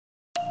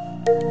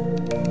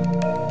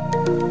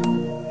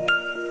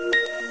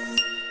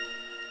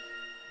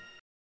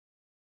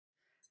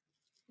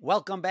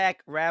Welcome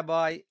back,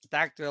 Rabbi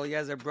Dr.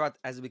 Eliezer Brut,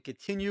 as we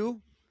continue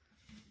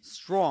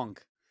strong,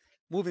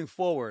 moving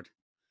forward.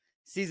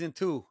 Season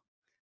 2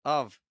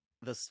 of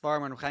the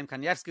Seforim and Chaim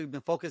Kanievsky. We've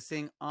been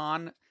focusing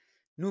on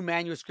new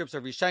manuscripts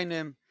of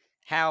Rishonim,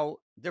 how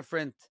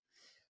different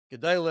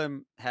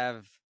Gedolim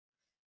have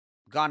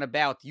gone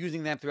about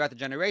using them throughout the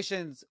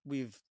generations.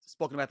 We've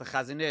spoken about the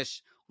Chazon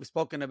Ish. We've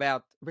spoken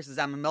about Rishonim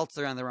Zalman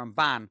Meltzer and the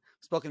Ramban. We've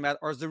spoken about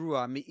Or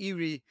Zarua,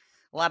 Meiri,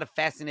 a lot of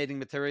fascinating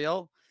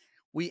material.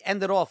 We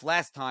ended off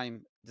last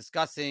time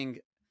discussing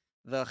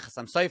the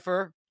Chassam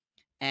Sofer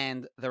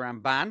and the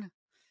Ramban,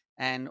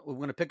 and we're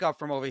going to pick up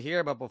from over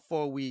here. But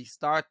before we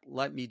start,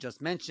 let me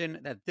just mention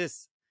that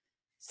this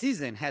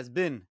season has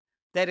been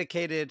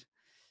dedicated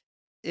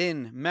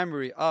in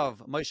memory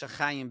of Moshe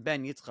Chaim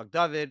ben Yitzchak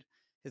David.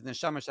 His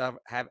neshama shall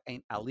have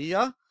an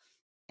aliyah,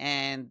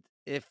 and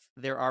if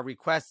there are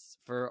requests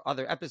for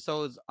other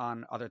episodes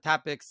on other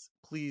topics,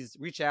 please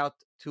reach out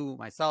to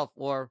myself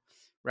or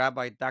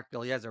Rabbi Dr.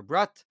 Eliezer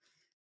Brut.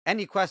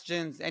 Any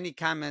questions, any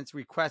comments,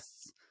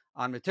 requests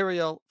on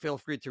material, feel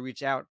free to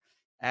reach out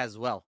as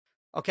well.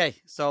 Okay,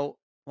 so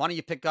why don't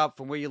you pick up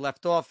from where you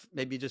left off?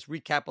 Maybe just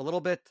recap a little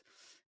bit,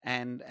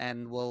 and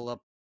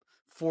we'll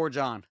forge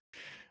on.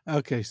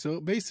 Okay, so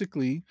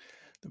basically,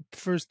 the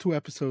first 2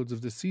 episodes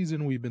of the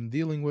season we've been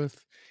dealing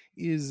with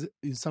is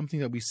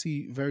something that we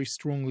see very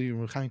strongly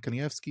in Chaim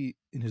Kanievsky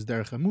in his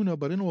Derech Emunah,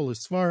 but in all his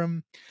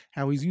Seforim,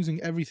 how he's using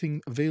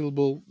everything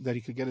available that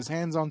he could get his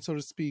hands on, so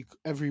to speak,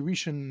 every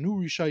Rishon, new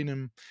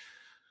Rishonim,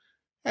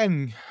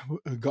 and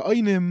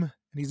Ga'onim, and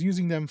he's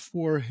using them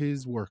for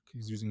his work.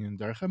 He's using it in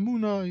Derech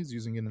Emunah, he's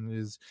using it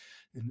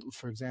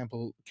for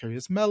example,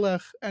 Kiryas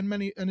Melech,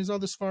 and his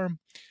other Seforim.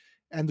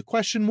 And the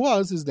question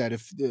is that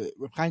if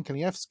Chaim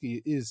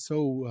Kanievsky is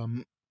so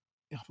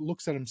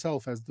looks at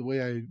himself as the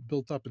way I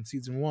built up in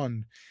season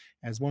 1,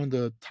 as one of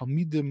the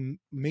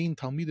main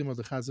Talmidim of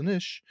the Chazon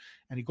Ish,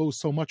 and he goes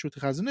so much with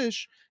the Chazon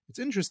Ish, it's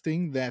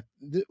interesting that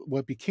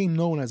what became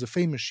known as a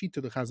famous sheet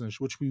of the Chazon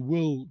Ish, which we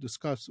will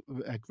discuss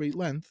at great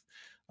length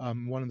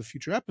in one of the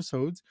future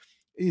episodes,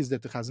 is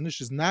that the Chazon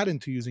Ish is not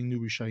into using new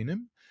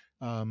Rishonim,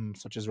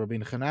 such as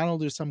Rabbeinu Chananel.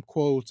 There's some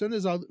quotes, and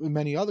there's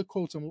many other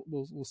quotes, and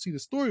we'll see the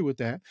story with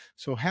that.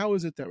 So how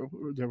is it that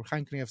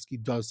Chaim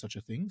Kanievsky does such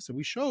a thing? So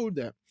we showed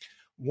that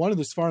one of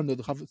the Seforim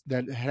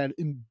that had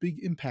a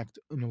big impact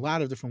in a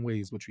lot of different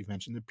ways, which we've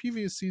mentioned the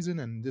previous season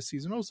and this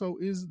season also,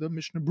 is the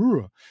Mishnah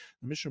Berurah.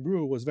 The Mishnah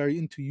Berurah was very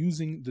into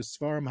using the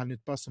Seforim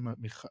Hanitbasim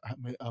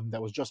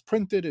that was just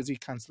printed, as he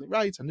constantly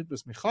writes,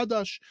 Hanitbas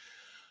Mechadash,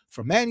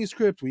 from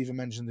manuscript. We even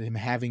mentioned him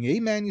having a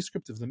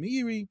manuscript of the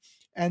Meiri,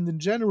 and in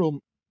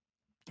general,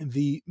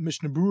 the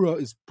Mishnah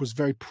Berurah was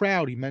very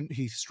proud.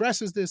 He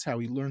stresses this, how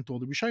he learned all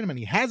the Rishonim, and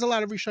he has a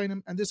lot of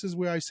Rishonim, and this is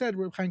where I said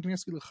Reb Chaim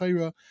Kanievsky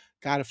L'Chaira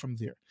got it from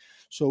there.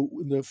 So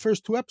in the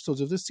first 2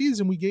 episodes of this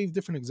season, we gave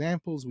different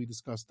examples. We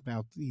discussed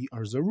about the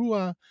Or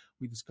Zarua,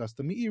 we discussed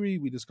the Meiri,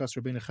 we discussed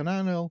Rabbeinu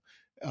Chananel,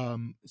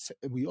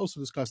 we also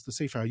discussed the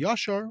Sefer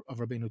Yashar of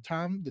Rabbeinu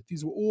Tam, that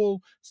these were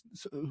all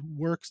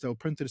works that were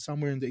printed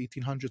somewhere in the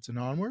 1800s and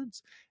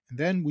onwards. And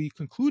then we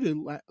concluded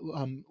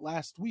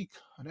last week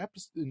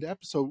in the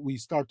episode we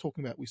spoke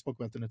about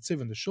the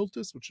Netziv and the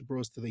Shultis, which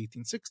brought us to the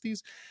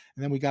 1860s,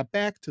 and then we got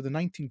back to the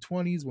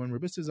 1920s when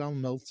Rabbi Zalman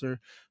Meltzer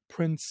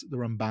prints the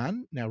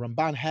Ramban. Now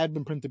Ramban had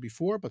been printed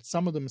before, but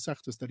some of the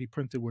Masechtas that he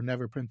printed were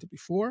never printed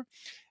before,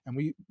 and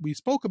we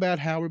spoke about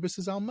how Rabbi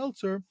Zalman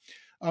Meltzer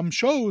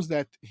shows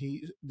that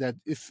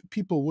if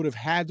people would have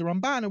had the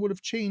Ramban, it would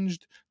have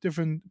changed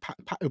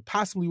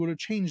possibly would have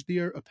changed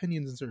their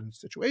opinions in certain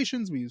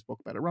situations. We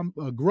spoke about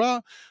a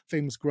Gra,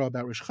 famous Gra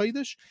about Rosh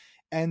Chodesh,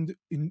 and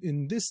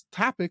in this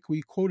topic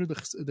we quoted the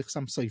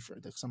Chassam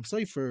Sofer. The Chassam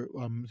Sofer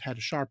had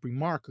a sharp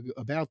remark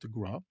about the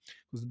Gra,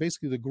 because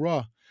basically the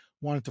Gra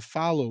wanted to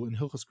follow in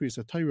Hilchos Kriyas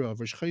HaTorah of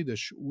Rosh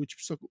Chodesh, which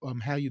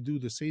how you do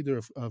the Seder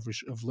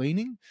of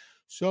laning.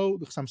 So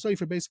the Chassam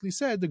Sofer basically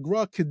said the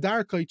Gra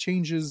Kedarkai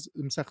changes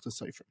the Masechta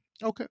Sofer.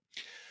 Okay.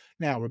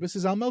 Now Rabbi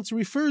Zalman Meltzer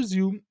refers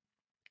you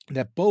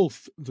that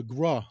both the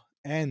Gra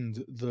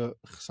and the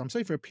Chassam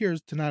Sofer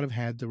appears to not have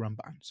had the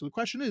Ramban. So the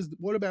question is,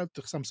 what about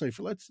the Chassam Sofer?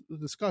 Let's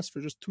discuss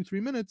for just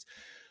 2-3 minutes.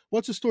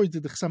 What's the story?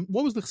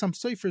 What was the Chassam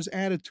Sofer's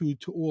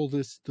attitude to all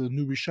this, the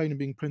new Rishonim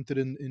being printed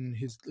in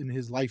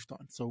his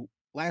lifetime? So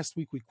last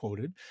week we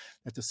quoted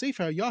that the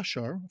Sefer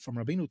Yashar from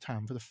Rabbeinu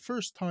Tam for the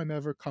first time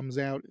ever comes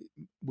out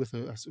with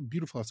a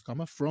beautiful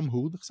Haskama from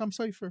who? The Chassam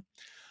Sofer.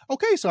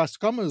 Okay, so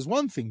Haskama is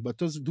one thing, but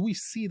do we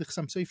see the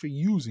Chassam Sofer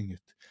using it?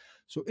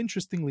 So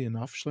interestingly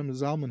enough, Shlomo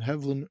Zalman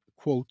Hevlin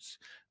quotes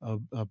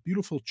a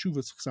beautiful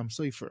Tshuvas Chassam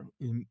Sofer,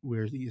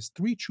 where he has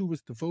 3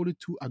 Tshuvas devoted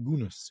to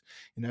Agunus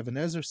in Even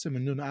Ezer,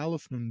 Siman Nun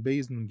Aleph, Nun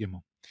Beis, Nun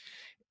Gimel.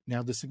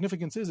 Now the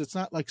significance is it's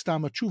not like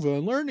Stama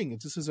Tshuva learning;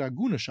 this is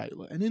Aguna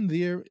Shaila, and in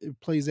there it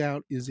plays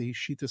out is a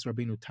Shitas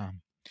Rabbeinu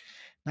Tam.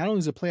 Not only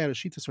does it play out a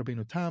Shitas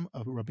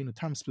Rabbeinu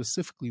Tam,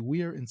 specifically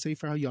where in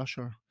Sefer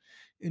HaYashar.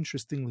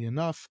 Interestingly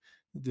enough,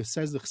 this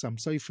says the Chassam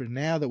Sofer,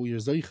 now that we are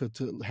zeicha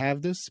to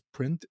have this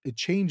print, it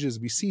changes.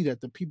 We see that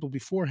the people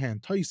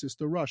beforehand, Taisus,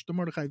 the Rush, the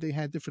Mordechai, they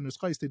had different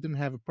nuschais. They didn't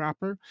have it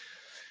proper.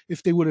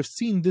 If they would have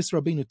seen this,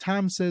 Rabbeinu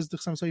Tam says the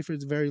Chassam Sofer,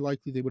 it's very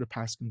likely they would have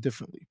passed him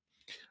differently.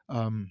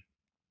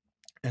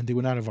 And they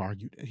would not have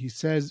argued. He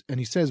says,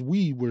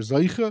 we were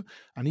zeicha,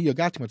 ani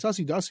yagati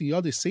matzasi dasi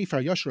yade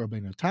sefer yashar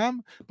Rabbeinu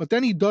Tam. But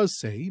then he does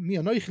say, mi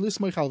anoich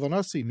lismay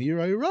chalvanasi mi.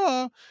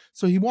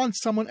 So he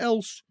wants someone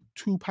else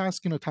to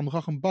paskin a Tam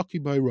Chacham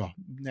Baki by Ra.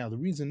 Now the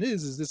reason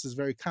is this is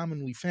very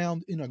commonly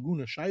found in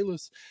Aguna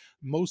Shailas.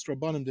 Most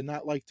Rabbanim did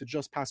not like to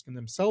just paskin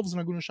themselves in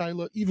Aguna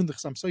Shaila. Even the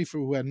Chassam Sofer,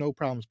 who had no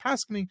problems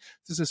paskining,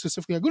 this is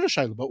specifically Aguna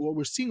Shaila. But what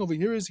we're seeing over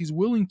here is he's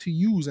willing to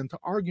use and to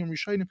argue in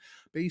Rishonim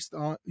based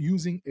on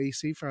using a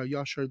Sefer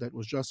Yashar that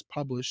was just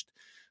published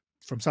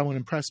from someone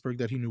in Pressburg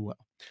that he knew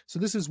well. So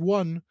this is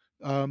one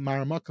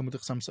Maramakam with the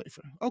Chassam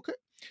Sofer. Okay.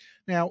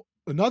 Now,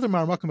 another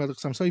Maramakam at the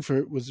Chassam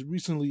Sofer was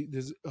recently,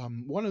 there's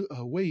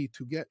a way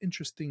to get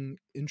interesting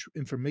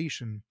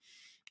information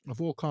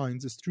of all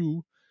kinds is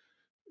through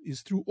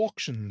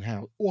auctions,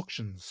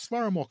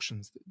 Seforim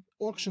auctions.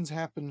 Auctions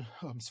happen,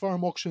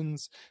 Seforim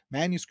auctions,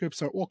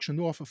 manuscripts are auctioned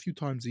off a few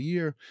times a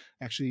year,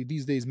 actually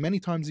these days many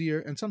times a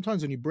year, and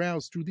sometimes when you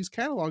browse through these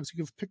catalogs,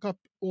 you can pick up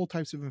all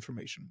types of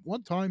information.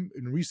 One time,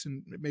 in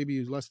recent,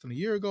 maybe less than a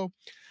year ago,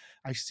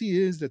 I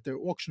see is that they're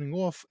auctioning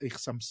off a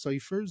Chassam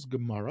Sofer's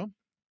Gemara,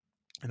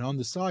 and on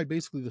the side,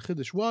 basically the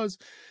Chiddush was,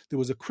 there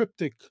was a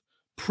cryptic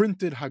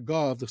printed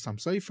Haggah of the Chassam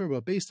Sofer,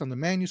 but based on the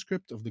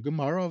manuscript of the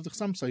Gemara of the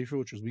Chassam Sofer,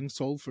 which was being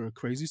sold for a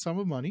crazy sum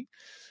of money.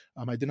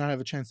 I did not have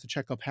a chance to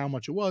check up how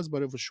much it was,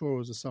 but it was sure it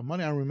was a sum of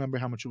money. I don't remember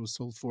how much it was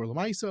sold for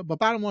Lamaisa, but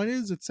bottom line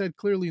is, it said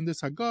clearly in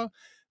this Haggah,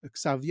 a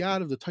Ksav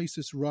Yad of the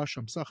Taisus Rosh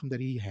Amsachim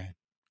that he had.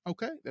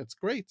 Okay, that's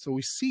great. So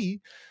we see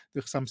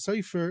the Chassam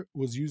Sofer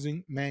was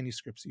using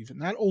manuscripts even.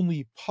 Not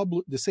only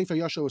the Sefer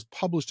Yashar was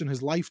published in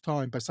his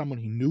lifetime by someone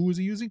he knew was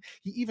using,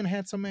 he even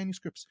had some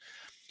manuscripts.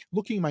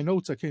 Looking at my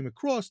notes, I came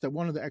across that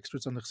one of the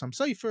experts on the Chassam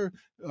Sofer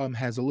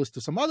has a list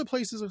of some other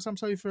places of Chassam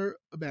Sofer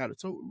about it.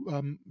 So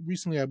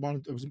recently I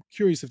was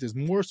curious if there's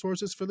more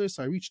sources for this.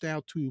 I reached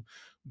out to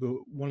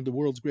one of the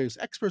world's greatest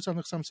experts on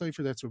the Chassam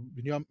Sofer. That's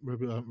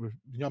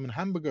Binyamin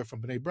Hamburger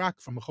from Bnei Brak,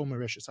 from Chomer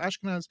Reshes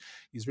Ashkenaz.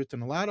 He's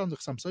written a lot on the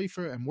Chassam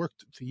Sofer and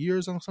worked for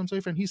years on the Chassam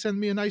Sofer, and he sent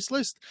me a nice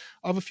list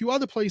of a few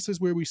other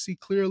places where we see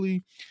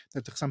clearly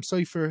that the Chassam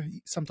Sofer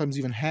sometimes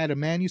even had a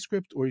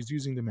manuscript or he's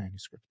using the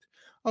manuscript.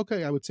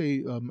 Okay, I would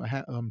say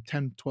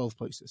 10, 12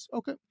 places.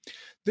 Okay,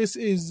 this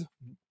is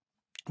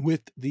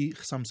with the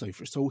Chassam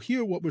Sofer. So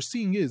here what we're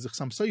seeing is the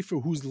Chassam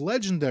Sofer, who's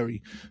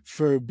legendary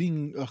for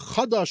being a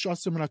Chadash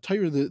Asim and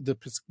Atayr, the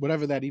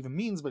whatever that even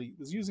means, but he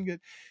was using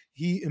it.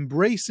 He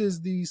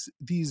embraces these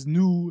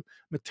new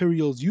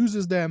materials,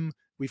 uses them.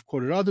 We've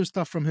quoted other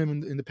stuff from him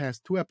in the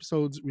past 2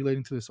 episodes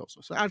relating to this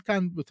also. So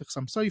Adkan with the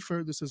Chassam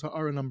Sofer, this is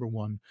Ha'ara number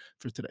 1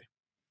 for today.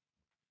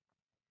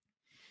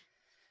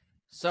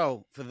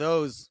 So for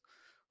those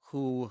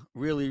who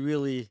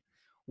really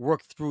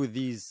worked through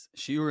these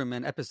shiurim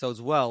and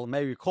episodes well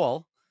may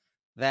recall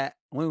that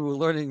when we were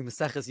learning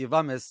Maseches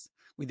Yevamis,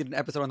 we did an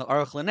episode on the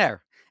Aruch LaNer.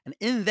 And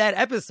in that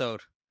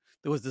episode,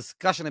 there was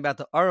discussion about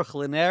the Aruch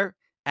LaNer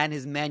and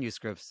his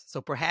manuscripts.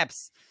 So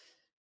perhaps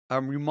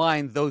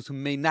remind those who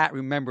may not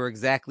remember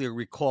exactly or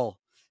recall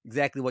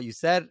exactly what you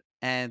said,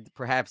 and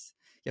perhaps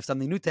you have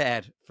something new to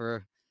add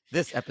for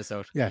this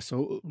episode. Yeah,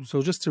 so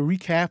just to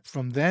recap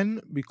from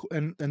then,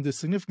 and the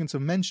significance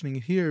of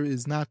mentioning here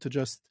is not to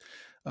just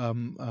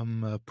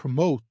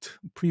promote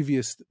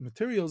previous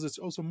materials. It's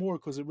also more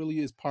because it really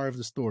is part of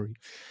the story.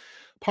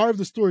 Part of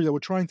the story that we're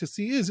trying to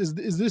see is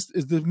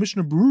the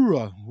Mishnah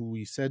Brura, who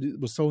we said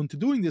was so into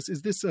doing this,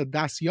 is this a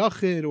das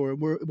yachid, or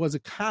was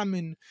it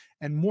common?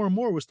 And more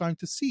we're starting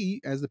to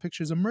see, as the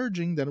picture is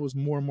emerging, that it was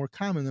more and more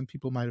common than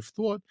people might have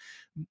thought.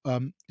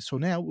 So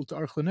now, with the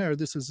Aruch LaNer,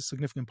 this is a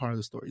significant part of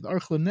the story. The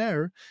Aruch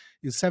LaNer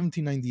is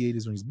 1798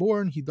 is when he's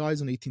born. He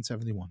dies in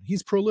 1871.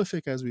 He's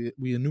prolific, as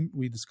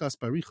we discussed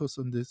by Richos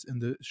in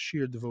the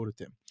Shir devoted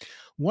to him.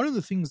 One of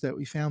the things that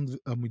we found,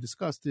 we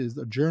discussed, is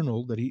a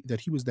journal that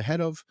he was the head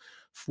of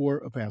for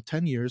about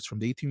 10 years, from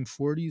the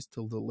 1840s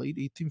till the late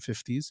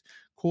 1850s,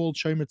 called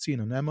Shaimer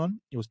Tzina Neman.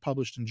 It was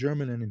published in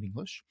German and in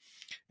English.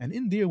 And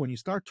in there, when you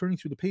start turning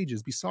through the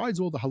pages,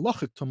 besides all the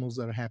halachic tumults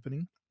that are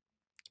happening,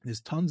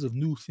 there's tons of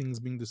new things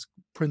being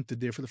printed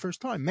there for the first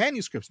time.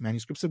 Manuscripts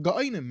of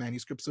Ga'inim,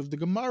 manuscripts of the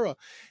Gemara,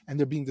 and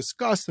they're being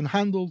discussed and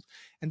handled.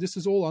 And this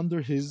is all under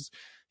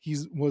he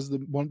was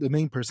the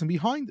main person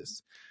behind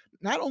this.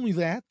 Not only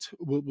that,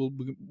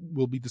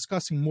 we'll be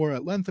discussing more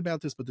at length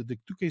about this, but the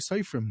Dikduke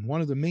Seforim, one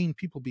of the main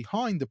people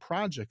behind the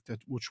project,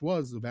 which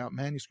was about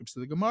manuscripts of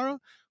the Gemara,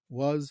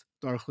 was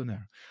Aruch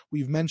LaNer.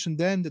 We've mentioned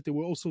then that there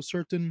were also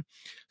certain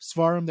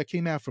Seforim that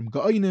came out from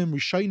Ga'inim,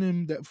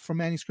 Rishonim, from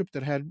manuscript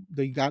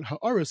they got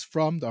Ha'aris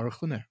from the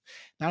Aruch LaNer.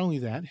 Not only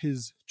that,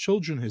 his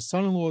children, his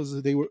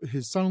son-in-laws, they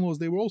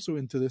were also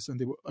into this,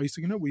 and they were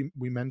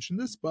we mentioned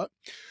this, but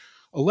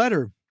a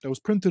letter that was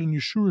printed in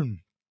Yeshurun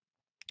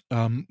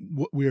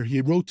where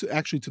he wrote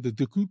actually to the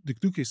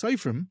Dikduke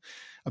Seforim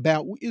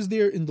about, is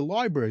there in the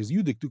libraries,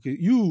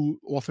 you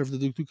author of the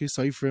Dikduke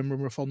Seforim,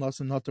 Rafal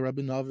Nassim, Nata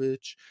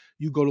Rabinovich,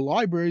 you go to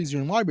libraries,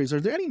 you're in libraries, are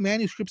there any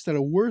manuscripts that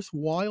are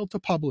worthwhile to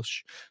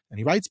publish? And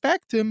he writes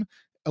back to him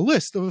a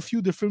list of a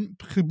few different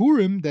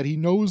chiburim that he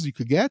knows you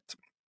could get.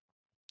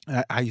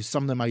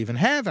 Some of them I even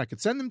have. I could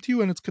send them to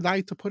you, and it's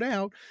kedai to put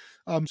out.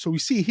 So we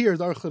see here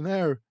the Aruch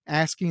LaNer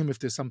asking him if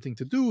there's something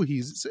to do.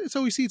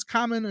 So we see it's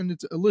common, and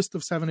it's a list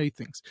of 7-8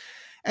 things.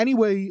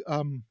 Anyway,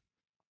 and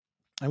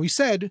we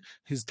said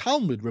his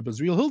Talmud, Rebbe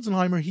Zriel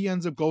Hildenheimer, he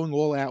ends up going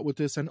all out with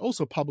this and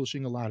also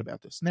publishing a lot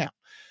about this. Now,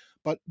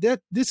 but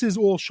this is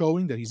all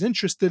showing that he's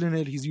interested in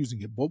it, he's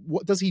using it. But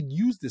what does he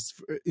use this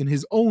for in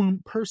his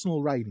own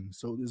personal writing?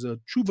 So there's a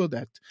tshuva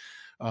that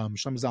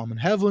Shlomo Zalman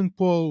Hevlin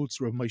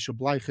quotes, Rav Moshe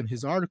Bleich in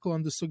his article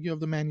on the sugya of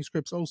the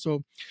manuscripts.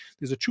 Also,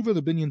 there's a tshuva of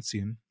the Binyan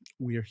Tzion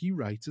where he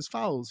writes as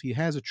follows. He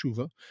has a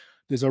tshuva.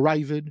 There's a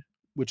Ravid,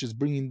 which is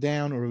bringing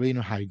down a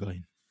Ravenu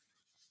Haigain.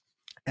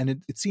 And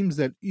it seems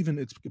that even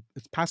it's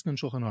Paskin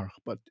Shulchan Aruch,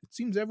 but it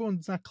seems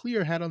everyone's not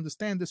clear how to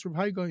understand this Rav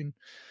Haigain.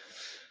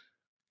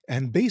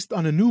 And based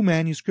on a new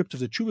manuscript of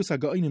the Tshuvas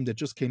HaGa'inim that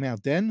just came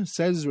out then,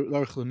 says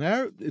Aruch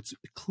LaNer, it's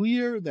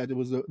clear that it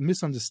was a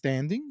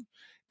misunderstanding,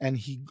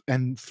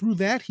 and through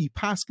that he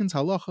paskins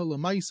halacha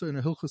lemaisa in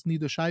a hilchas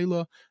nida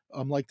shaila,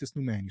 like this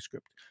new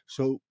manuscript.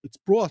 So it's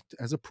brought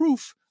as a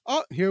proof.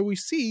 Here we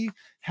see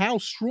how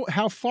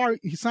far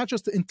it's not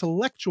just the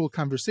intellectual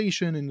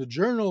conversation in the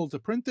journal to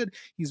print it.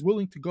 He's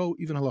willing to go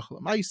even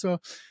halacha lemaisa.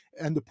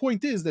 And the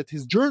point is that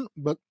his journal,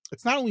 but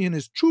it's not only in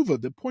his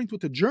tshuva. The point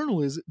with the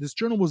journal is this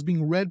journal was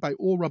being read by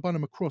all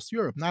Rabbanim across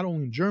Europe, not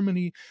only in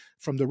Germany.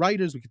 From the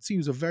writers, we could see it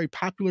was a very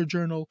popular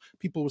journal.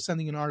 People were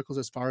sending in articles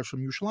as far as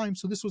from Yerushalayim.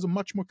 So this was a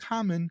much more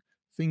common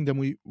thing than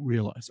we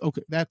realize.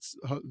 Okay, that's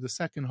the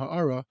second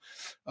ha'ara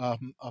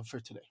for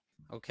today.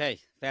 Okay,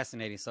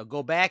 fascinating. So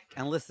go back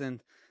and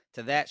listen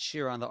to that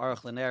shir on the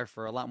Aruch LaNer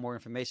for a lot more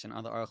information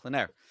on the Aruch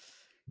LaNer.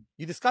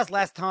 You discussed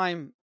last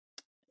time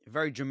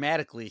very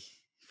dramatically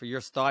for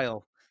your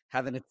style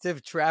how the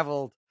Netziv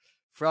traveled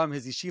from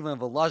his yeshiva in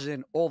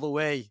Volozhin all the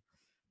way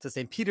to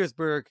St.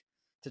 Petersburg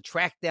to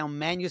track down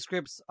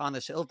manuscripts on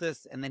the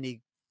She'iltis, and then he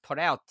put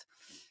out,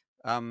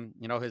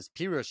 his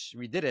Pirush,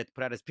 redid it,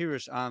 put out his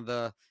Pirush on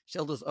the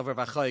She'iltis over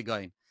Vachai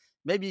Gain.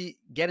 Maybe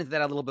get into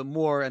that a little bit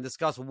more and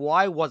discuss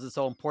why was it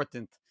so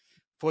important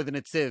for the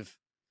Netziv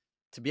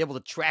to be able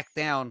to track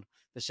down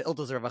the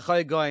She'iltos of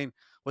Vachai Gain.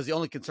 Was he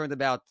only concerned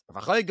about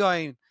Vachai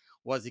Gain?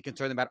 Was he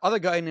concerned about other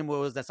Gainim?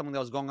 Was that something that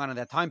was going on in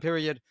that time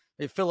period?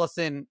 They fill us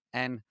in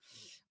and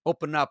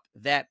open up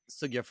that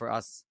sugya for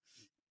us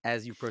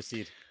as you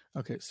proceed.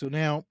 Okay, so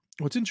now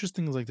what's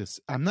interesting is like this.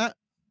 I'm not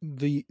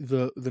the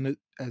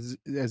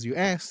as you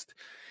asked,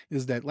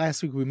 is that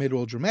last week we made it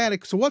all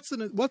dramatic. So what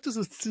does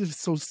it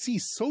see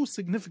so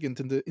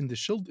significant in the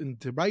Shield, in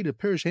to write a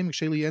Perish Hamish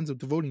Sheli ends up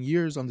devoting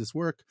years on this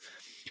work.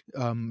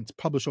 It's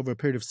published over a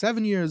period of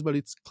 7 years, but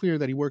it's clear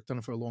that he worked on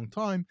it for a long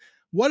time.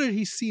 What did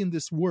he see in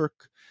this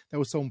work that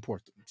was so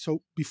important?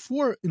 So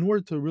in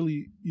order to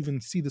really even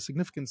see the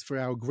significance for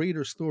our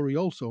greater story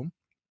also,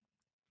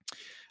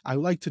 I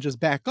would like to just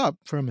back up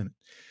for a minute.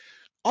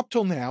 Up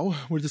till now,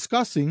 we're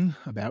discussing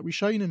about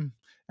Rishonim,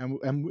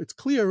 and it's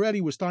clear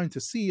already we're starting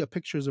to see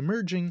pictures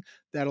emerging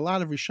that a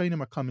lot of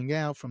Rishonim are coming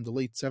out from the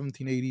late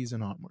 1780s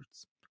and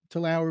onwards.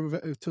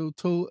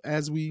 Till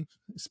as we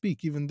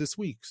speak, even this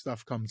week,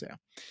 stuff comes out.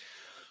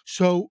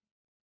 So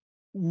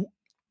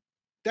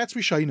that's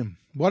Rishonim.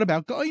 What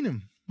about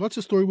Ga'inim? What's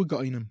the story with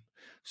Ga'inim?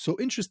 So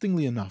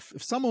interestingly enough,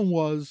 if someone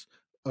was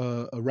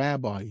a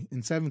rabbi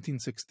in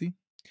 1760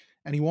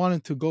 and he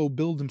wanted to go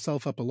build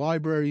himself up a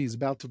library, he's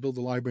about to build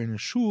a library in a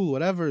shul,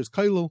 whatever, his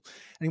kailul,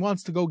 and he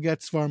wants to go get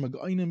Seforim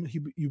Ga'inim,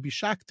 you'd be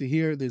shocked to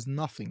hear there's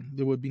nothing.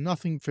 There would be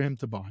nothing for him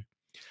to buy.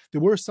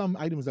 There were some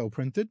items that were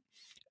printed,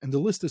 and the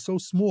list is so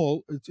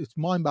small, it's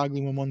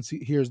mind-boggling when one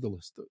hears the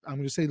list. I'm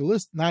going to say the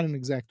list, not in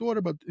exact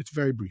order, but it's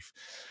very brief.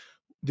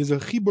 There's a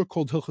chibur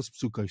called Hilchos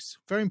Psukos,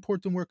 very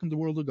important work in the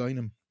world of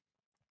Ga'inim.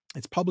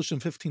 It's published in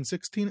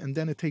 1516, and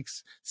then it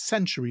takes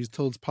centuries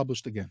till it's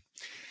published again.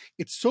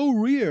 It's so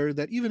rare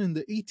that even in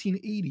the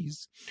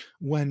 1880s,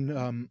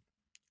 when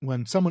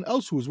someone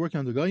else who was working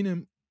on the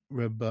Ga'inim,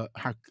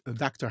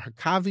 Dr.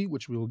 Hakavi,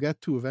 which we will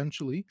get to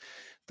eventually,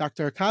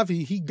 Dr.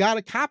 Hakavi, he got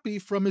a copy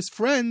from his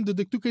friend, the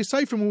Dikduke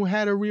Seforim, who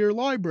had a rear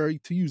library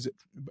to use it,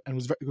 and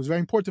it was very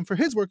important for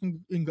his work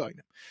in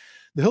Ga'inim.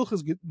 The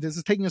Hilchos, this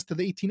is taking us to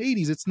the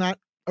 1880s. It's not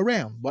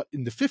around, but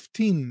in the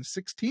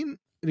 1516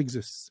 it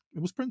exists.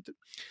 It was printed.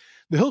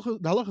 The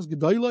Halachas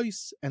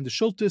Gedolos and the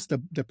Shultis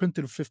that printed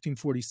in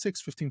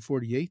 1546,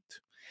 1548.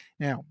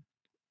 Now,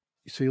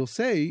 so you'll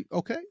say,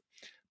 okay,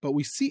 but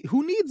we see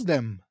who needs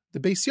them. The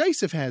Beis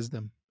Yosef has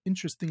them.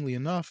 Interestingly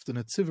enough, the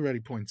Netziv already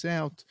points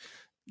out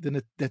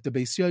that the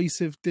Beis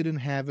Yosef didn't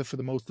have it for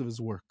the most of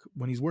his work.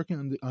 When he's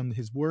working on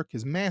his work,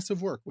 his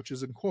massive work, which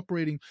is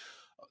incorporating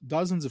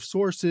dozens of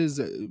sources,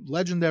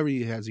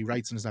 legendary, as he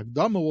writes in his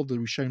Akdama, all the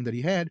Rishonim that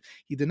he had.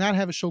 He did not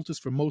have a Shultus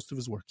for most of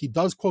his work. He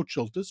does quote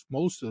Shultus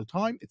most of the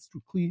time. It's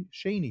through Kli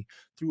Sheni,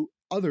 through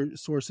other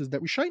sources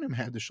that Rishonim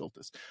had the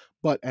Shultus.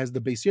 But as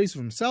the Beis Yosef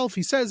himself,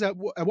 he says at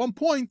one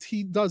point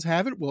he does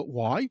have it. Well,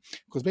 why?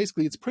 Because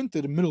basically it's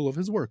printed in the middle of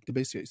his work, the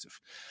Beis Yosef.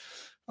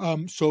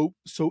 So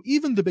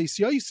even the Beis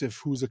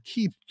Yosef, who's a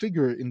key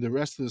figure in the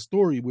rest of the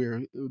story,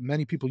 where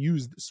many people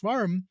used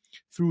Seforim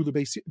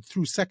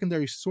through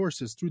secondary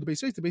sources, through the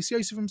Beis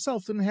Yosef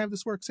himself didn't have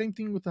this work. Same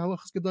thing with the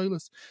Halachas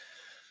Gedolos.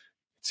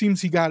 It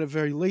seems he got it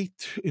very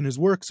late in his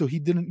work, so he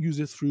didn't use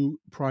it through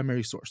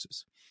primary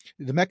sources.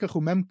 The Mekach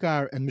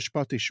Memkar and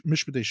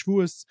Mishpatei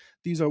Shvuos,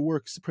 these are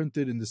works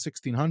printed in the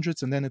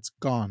 1600s, and then it's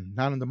gone,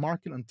 not on the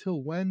market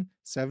until when?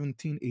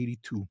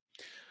 1782.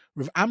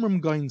 Rav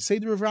Amram Gaon,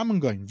 Seder of Amram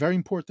Gaon, very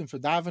important for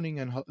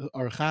davening and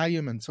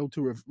Chaim, and so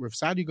too Rav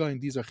Sadia Gaon.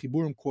 These are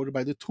Chiburim quoted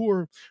by the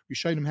Tur.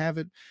 Rishonim have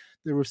it.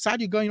 The Rav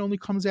Sadia Gaon only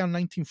comes out in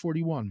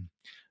 1941.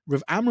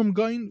 Rav Amram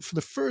Gaon, for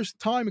the first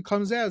time it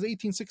comes out, is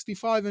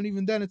 1865, and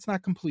even then it's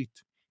not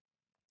complete.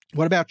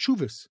 What about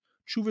Chuvas?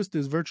 Chuvas,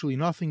 there's virtually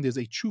nothing. There's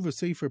a Chuva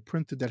Sefer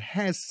printed that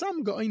has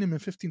some Gaonim in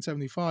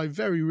 1575,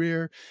 very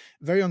rare,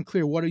 very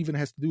unclear what it even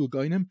has to do with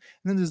Gaonim, and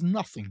then there's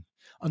nothing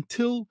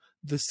until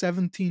the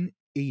 1780s,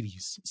 a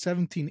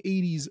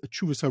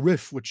Chuvas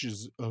Harif, which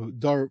is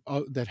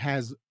that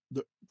has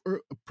the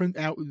print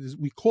out.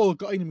 We call it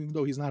Gainim, even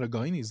though he's not a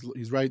Gain.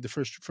 He's right the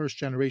first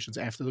generations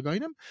after the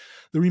Gainim.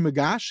 The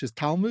Rimagash, his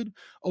Talmud,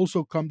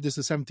 also come. This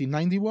is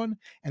 1791,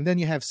 and then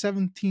you have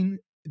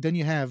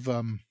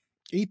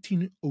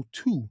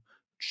 1802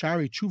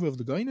 Shari Tshuva of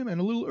the Gainim, and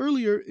a little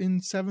earlier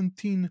in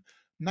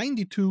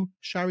 1792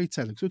 Shari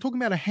Tzedek. So we're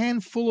talking about a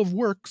handful of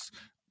works.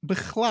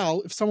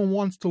 Bechlal, if someone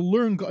wants to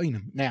learn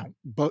Gainim. Now,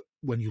 but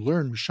when you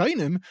learn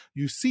Rishonim,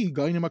 you see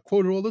Gainim are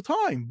quoted all the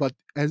time. But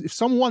if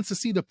someone wants to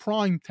see the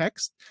prime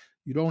text,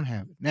 you don't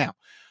have it. Now,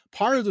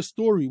 part of the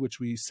story, which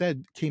we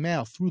said came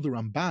out through the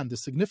Ramban, the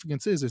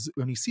significance is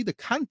when you see the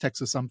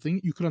context of something,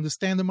 you could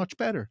understand it much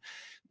better.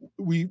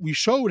 We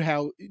showed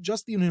how,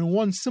 just in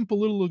one simple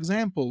little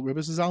example,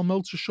 Rebbe Zal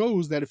Meltzer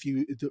shows that if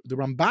you, the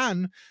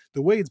Ramban,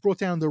 the way it's brought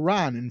down the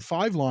Ran in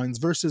 5 lines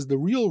versus the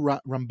real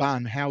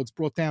Ramban, how it's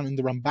brought down in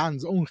the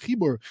Ramban's own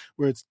Chibur,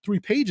 where it's 3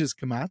 pages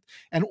come out,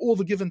 and all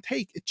the give and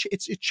take,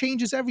 it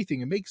changes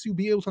everything. It makes you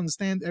be able to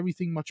understand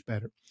everything much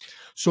better.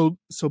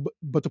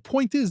 But the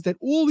point is that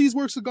all these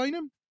works of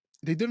Gainim,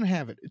 they didn't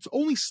have it. It's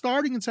only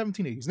starting in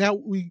 1780s. Now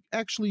we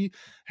actually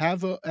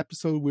have an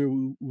episode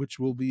which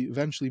will be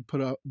eventually put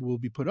up,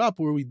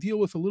 where we deal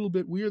with a little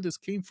bit where this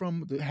came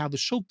from, how the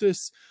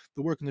Shultis,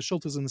 the work in the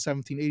Shultis in the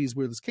 1780s,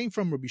 where this came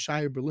from. Rabbi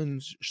Shire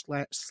Berlin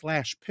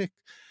 / Pick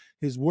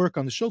his work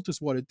on the Shultis,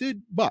 what it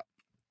did. But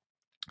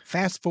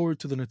fast forward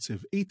to the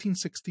Netziv,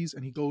 1860s,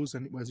 and he goes,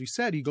 and as we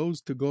said, he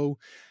wants to go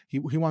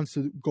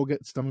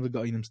get some of the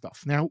Gainim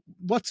stuff. Now,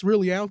 what's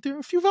really out there?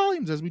 A few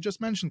volumes, as we just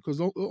mentioned, because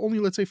only,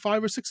 let's say,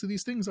 5 or 6 of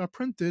these things are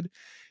printed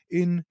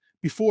in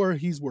before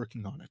he's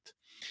working on it.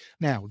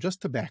 Now,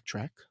 just to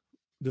backtrack,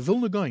 the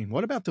Vilna Gaon.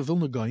 What about the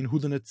Vilna Gaon, who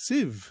the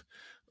Netziv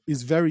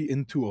is very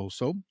into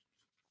also?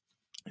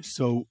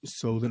 So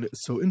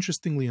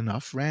interestingly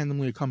enough,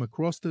 randomly I come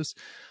across this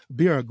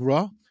Bir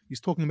Agra. He's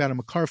talking about a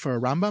Makar for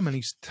a Rambam, and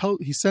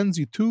he sends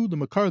you to the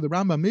Makar of the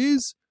Rambam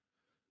is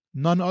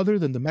none other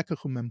than the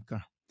Mekach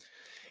Memkar.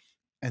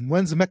 And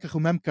when's the Mekach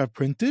Memkar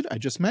printed? I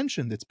just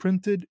mentioned it's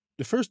printed.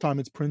 The first time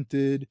it's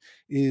printed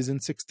is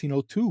in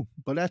 1602,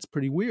 but that's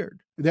pretty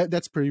weird.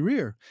 That's pretty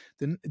rare.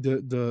 Then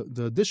the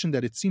edition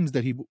that it seems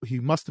that he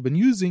must have been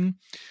using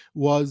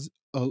was.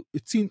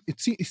 It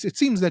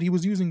seems that he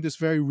was using this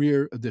very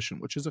rare edition,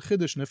 which is a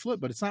Chiddush Niflet,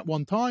 but it's not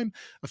one time.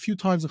 A few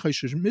times in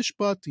Choshen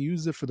Mishpat, to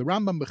use it for the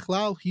Rambam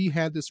Bechlal, he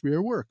had this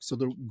rare work. So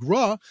the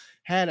Gra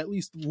had at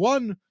least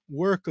one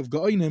work of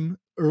Gainim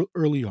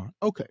early on.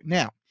 Okay,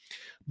 now,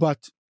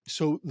 but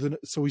so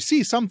we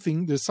see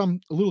something. There's a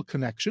little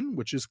connection,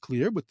 which is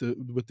clear with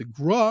the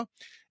Gra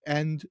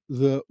and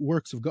the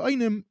works of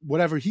Gainim,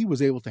 whatever he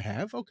was able to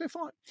have. Okay,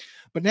 fine.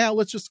 But now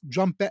let's just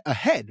jump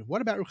ahead.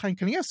 What about Reb Chaim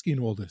Kanievsky in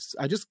all this?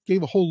 I just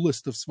gave a whole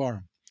list of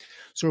Seforim.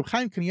 So Reb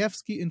Chaim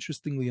Kanievsky,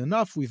 interestingly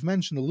enough, we've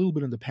mentioned a little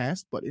bit in the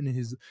past, but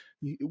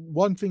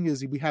one thing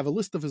is we have a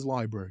list of his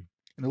library.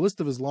 In the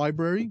list of his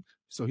library,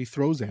 so he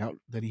throws out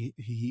that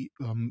we're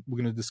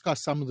going to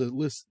discuss some of the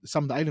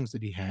items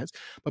that he has.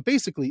 But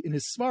basically, in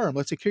his Seforim,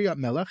 let's say Kiryat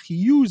Melech,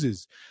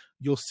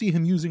 you'll see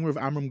him using Rav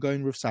Amram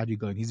Gaon, Rav Sadia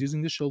Gaon. He's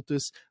using the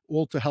Shiltis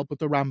all to help with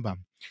the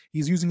Rambam.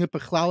 He's using it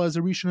Bechlal as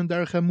a Rishon and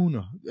Derech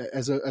Emunah,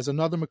 as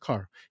another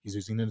Makar. He's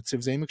using the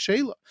Netziv Zemek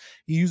Sheila.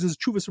 He uses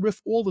Chuvas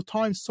Arif all the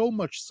time, so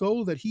much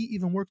so that he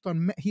even worked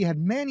on, he had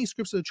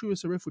manuscripts of the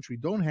Chuvas Arif, which we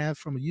don't have,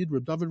 from a Yid,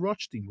 Reb David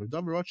Rothstein. Reb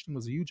David Rothstein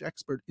was a huge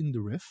expert in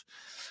the Rif,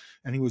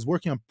 and he was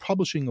working on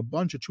publishing a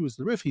bunch of Chuvas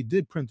the Rif. He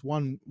did print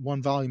one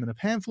volume in a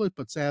pamphlet,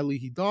 but sadly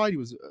he died. He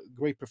was a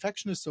great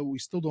perfectionist, so we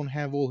still don't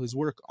have all his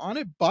work on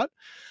it, but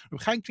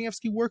Reb Chaim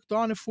Kanievsky worked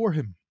on it for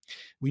him.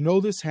 We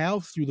know this how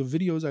through the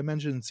videos I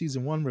mentioned in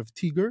season 1 of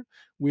Tiger,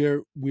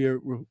 where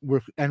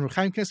and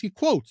Chaim Kanievsky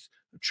quotes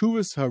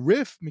Chuvas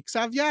Harif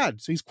Miksav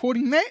Yad. So he's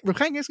quoting Chaim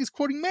Kanievsky is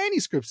quoting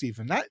manuscripts,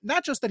 even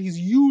not just that he's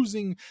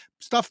using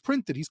stuff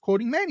printed. He's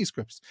quoting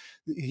manuscripts.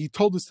 He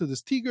told us to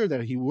this Tiger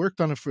that he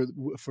worked on it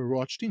for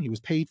Rothstein. He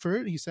was paid for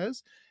it. He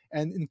says.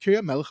 And in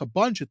Kiryat Melech, a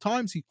bunch of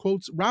times he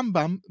quotes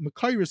Rambam,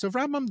 Makairis of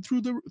Rambam through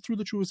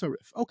the Chuvas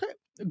Harif. Okay,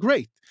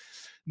 great.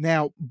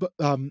 Now,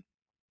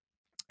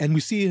 and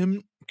we see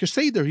him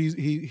Keseder.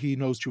 He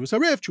knows Chuvas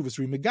Harif, Chuvas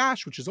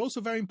Rimegash, which is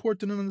also very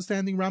important in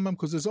understanding Rambam,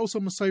 because there's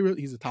also Messiah.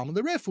 He's a Talmud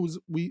Arif, who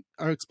we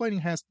are explaining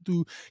has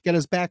to get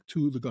us back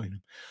to the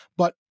Goinim.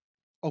 But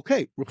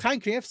okay, Reb Chaim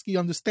Kanievsky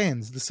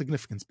understands the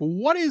significance. But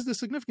what is the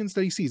significance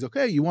that he sees?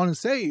 Okay, you want to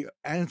say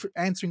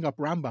answering up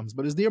Rambams,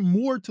 but is there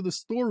more to the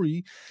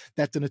story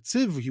that the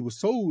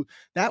Netziv,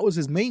 that was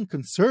his main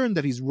concern,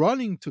 that he's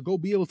running to go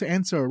be able to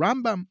answer a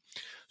Rambam?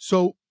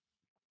 So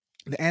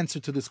the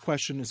answer to this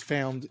question is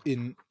found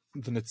in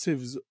the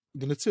Netziv.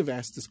 The Netziv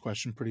asked this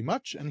question pretty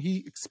much, and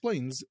he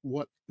explains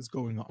what is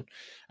going on.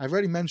 I've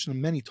already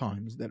mentioned many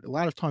times that a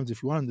lot of times,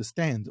 if you want to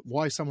understand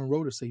why someone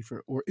wrote a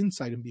sefer or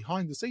insight and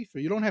behind the sefer,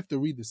 you don't have to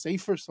read the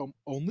sefer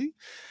only.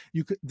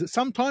 You could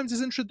sometimes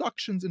there's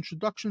introductions.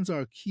 Introductions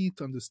are a key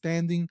to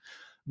understanding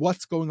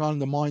what's going on in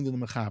the mind of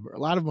the mechaber. A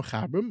lot of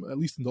mechabrim, at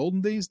least in the olden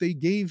days, they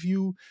gave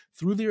you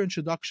through their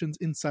introductions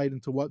insight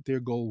into what their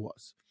goal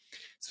was.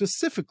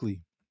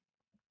 Specifically,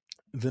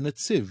 the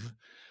Netziv,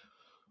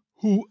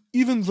 who,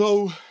 even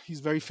though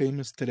he's very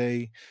famous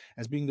today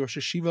as being the Rosh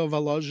Hashiva of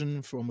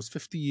Alazhin for almost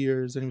 50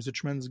 years, and he was a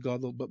tremendous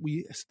gadol, but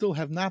we still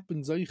have not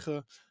been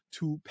zeicha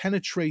to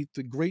penetrate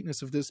the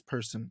greatness of this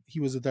person.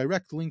 He was a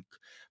direct link,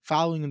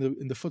 following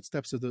in the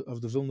footsteps of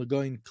the Vilna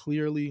Gaon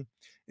clearly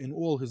in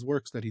all his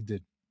works that he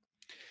did.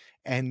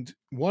 And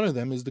one of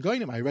them is the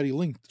Goinim. I already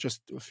linked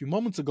just a few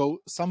moments ago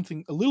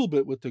something a little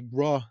bit with the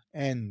Gra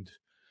and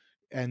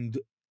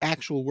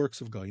actual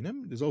works of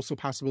Goinim. There's also a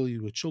possibility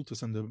with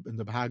Shultus and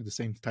the Bahag, the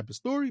same type of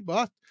story.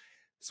 But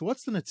so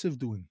what's the Netziv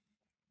doing?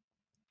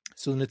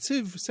 So the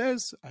Netziv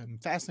says, I'm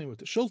fascinated with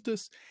the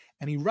Shultus,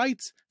 and he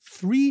writes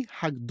 3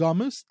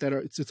 Hagdamas that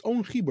it's its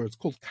own chibur. It's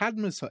called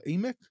Kadmas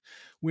HaEmek,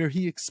 where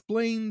he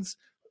explains.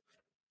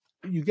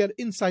 You get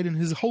insight in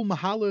his whole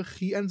mahalach.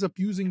 He ends up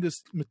using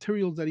this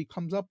material that he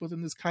comes up with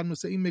in this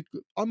Kadmas HaEmek,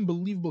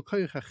 unbelievable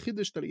koyach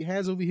hachidush that he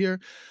has over here.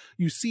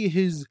 You see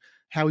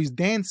how he's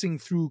dancing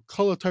through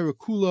Kol HaTorah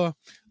Kula,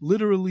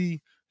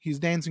 literally he's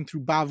dancing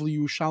through Bavli,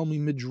 Yerushalmi,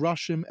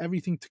 Midrashim,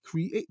 everything to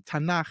create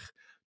Tanakh,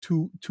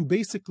 to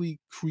basically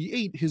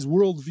create his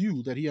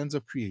worldview that he ends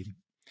up creating.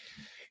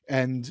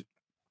 And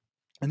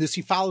this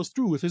he follows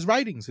through with his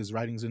writings of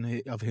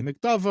Himek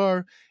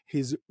Davar,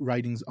 his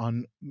writings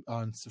on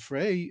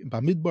Seforim,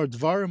 Bamidbar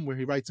Dvarim, where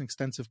he writes an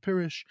extensive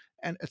pirish,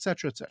 and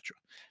etc., etc.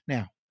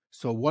 Now,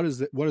 so what does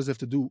it have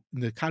to do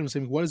in the Kadmas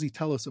HaEmek? What does he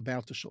tell us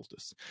about the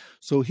Shultus?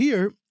 So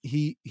here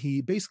he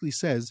basically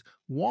says,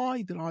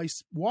 why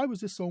was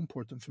this so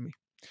important for me?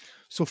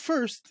 So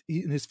first,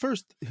 in his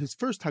first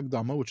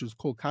Hagdama, which is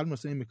called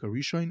Kadmas HaEmek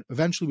Rishon,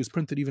 eventually was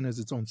printed even as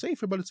its own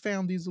sefer, but it's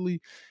found easily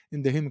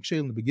in the Himek Shel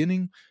in the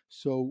beginning.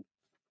 So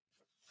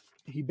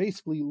he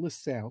basically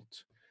lists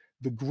out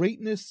the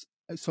greatness.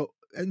 So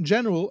in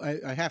general,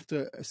 I have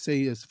to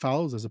say as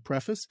follows, as a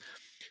preface,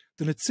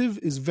 the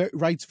Netziv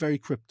writes very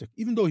cryptic.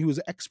 Even though he was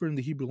an expert in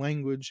the Hebrew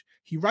language,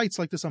 he writes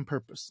like this on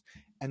purpose.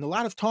 And a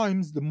lot of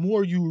times, the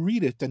more you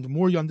read it and the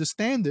more you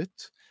understand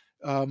it,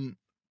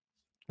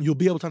 you'll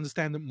be able to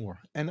understand it more.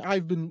 And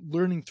I've been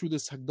learning through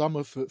this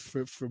Hagdama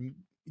for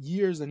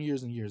years and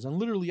years and years. And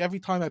literally every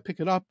time I pick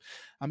it up,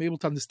 I'm able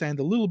to understand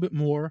a little bit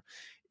more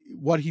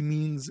what he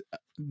means,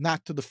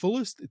 not to the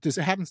fullest. It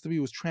happens to be,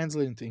 it was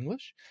translated into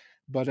English,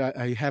 but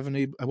I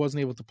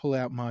wasn't able to pull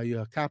out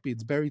my copy.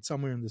 It's buried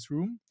somewhere in this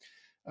room.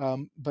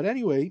 But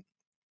anyway,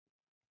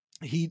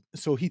 he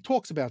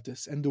talks about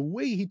this, and the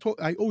way he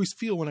talks, I always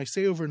feel when I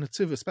say over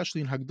Netziv, especially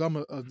in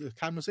Hagdama of the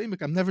Kadmas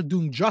HaEmek, I'm never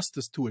doing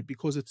justice to it,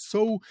 because it's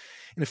so,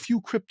 in a few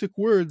cryptic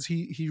words,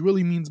 he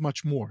really means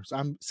much more. So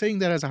I'm saying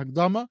that as a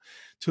Hagdama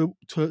to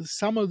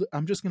some of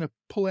I'm just going to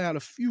pull out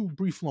a few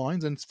brief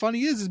lines, and it's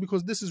funny is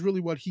because this is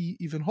really what he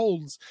even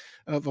holds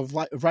of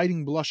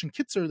writing B'lashon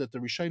Kitzer, that the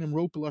Rishonim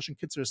wrote B'lashon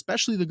Kitzer,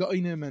 especially the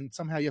Goinim, and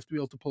somehow you have to be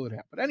able to pull it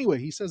out. But anyway,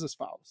 he says as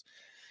follows.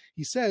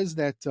 He says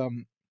that,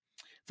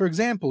 for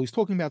example, he's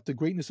talking about the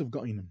greatness of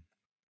Goinim.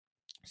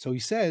 So he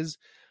says,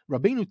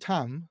 Rabbeinu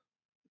Tam,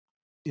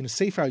 in a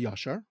Sefer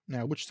Yashar.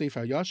 Now, which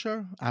Sefer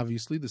Yashar?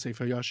 Obviously, the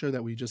Sefer Yashar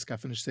that we just got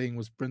finished saying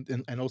was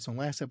printed, and also in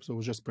last episode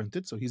was just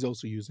printed, so he's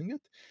also using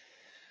it.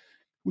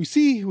 We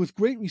see with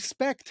great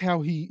respect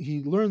how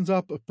he learns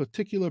up a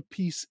particular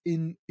piece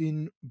in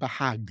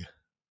Bahag.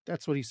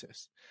 That's what he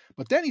says.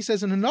 But then he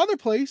says in another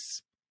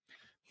place,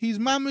 he's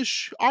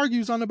mamish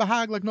argues on the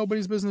Bahag like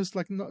nobody's business,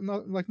 like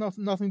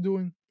nothing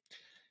doing.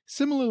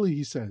 Similarly,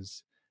 he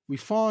says, we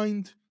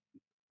find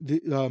the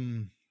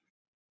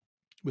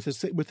with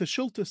the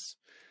Shultus.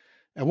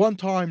 At one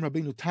time,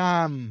 Rabbeinu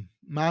Tam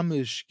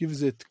mamish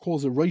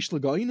calls it Reish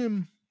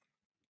L'Goinim,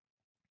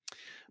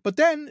 But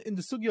then in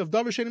the sugya of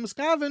Davar Shein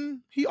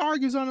Miskaven, he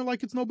argues on it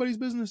like it's nobody's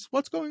business.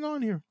 What's going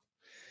on here?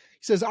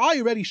 He says, I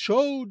already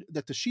showed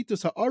that the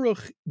Shitas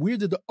HaAruch, where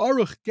did the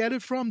Aruch get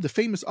it from? The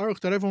famous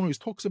Aruch that everyone always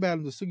talks about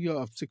in the sugya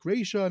of Tzik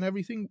Reisha and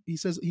everything. He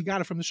says he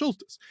got it from the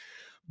Shultas.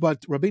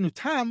 But Rabbeinu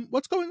Tam,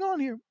 what's going on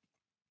here?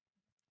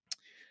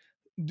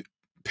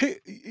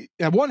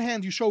 At one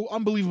hand, you show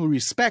unbelievable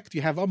respect.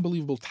 You have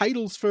unbelievable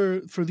titles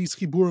for these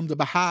chiburim, the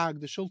bahag,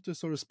 the shulta,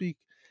 so to speak.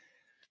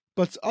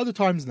 But other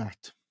times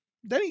not.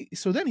 Then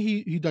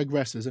he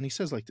digresses and he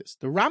says like this: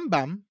 the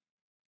Rambam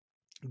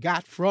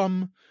got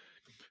from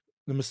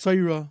the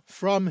Messiah,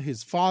 from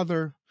his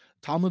father,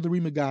 Talmud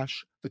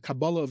Rimagash, the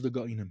Kabbalah of the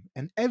Ga'inim,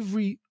 and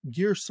every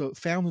girsa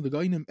found in the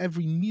Ga'inim,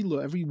 every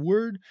milah, every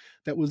word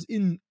that was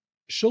in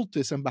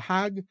shultis and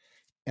bahag,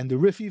 and the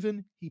Rif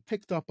even, he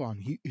picked up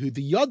on.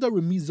 The Yada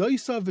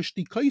Remizaisa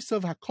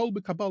V'Shtikaisa Hakol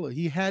B'Kabbalah.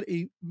 He had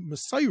a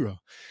Messiah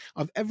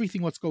of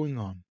everything what's going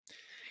on.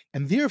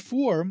 And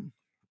therefore,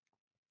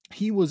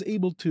 he was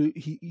able to,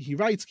 he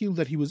writes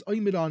that he was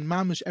Oimid on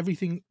Mamish,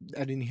 everything,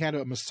 and he had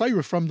a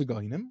Messiah from the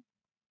Gainim.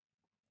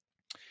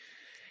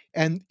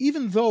 And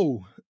even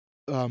though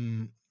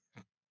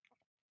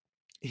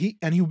he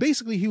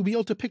would be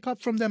able to pick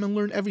up from them and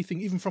learn everything,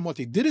 even from what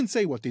they didn't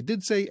say, what they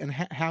did say, and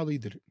how they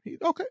did it.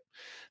 Okay.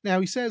 Now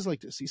he says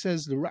like this. He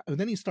says, and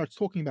then he starts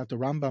talking about the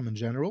Rambam in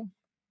general,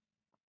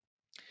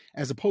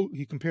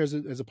 he compares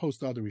it as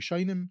opposed to other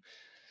Rishonim,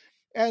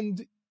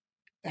 and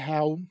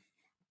how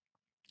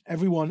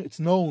everyone, it's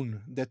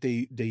known that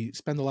they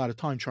spend a lot of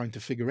time trying to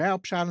figure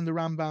out Pshat in the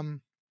Rambam,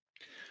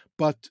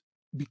 but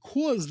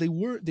because they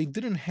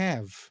didn't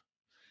have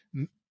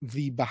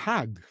the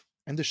Bahag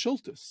and the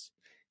Shultus,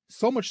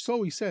 so much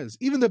so, he says,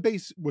 even the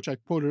base, which I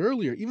quoted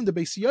earlier, even the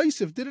Beis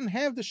Yosef didn't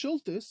have the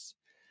Shultus,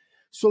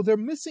 so they're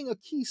missing a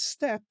key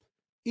step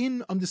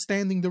in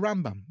understanding the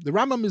Rambam. The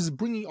Rambam is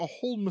bringing a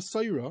whole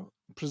Messiah,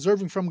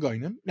 preserving from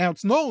Gainim. Now,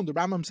 it's known, the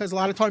Rambam says a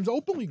lot of times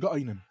openly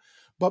Gainim,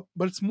 but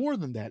it's more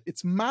than that.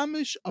 It's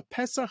mamish, a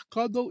Pesach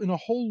Gadol in a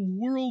whole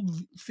world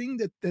thing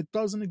that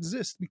doesn't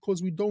exist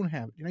because we don't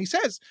have it. He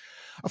says,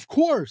 of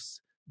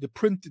course, the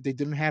print, they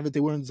didn't have it, they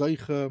weren't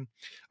Zaycha,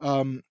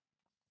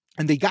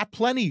 and they got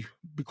plenty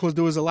because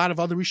there was a lot of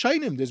other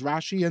Rishonim. There's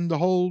Rashi and the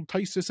whole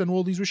Taisus and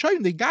all these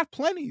Rishonim. They got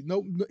plenty.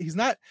 No, he's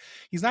not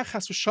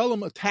Chas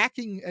v'Shalom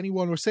attacking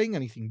anyone or saying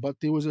anything, but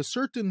there was a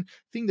certain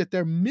thing that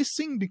they're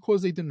missing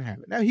because they didn't have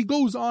it. Now he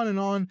goes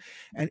on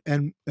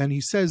and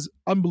he says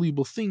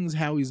unbelievable things,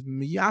 how he's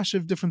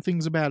miyashiv different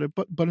things about it.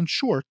 But in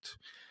short,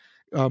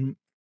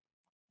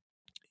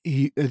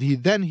 he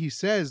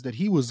says that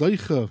he was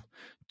Zaycha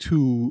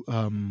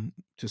to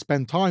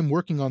spend time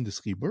working on this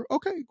chibur.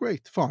 Okay,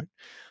 great, fine.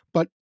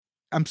 But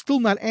I'm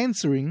still not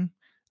answering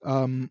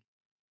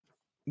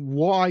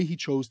why he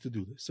chose to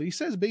do this. So he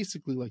says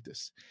basically like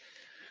this.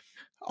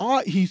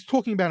 He's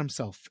talking about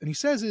himself, and he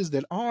says is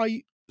that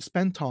I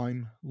spent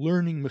time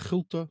learning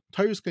Mechilta,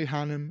 Tyrus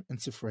Kehanim, and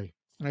Seforim.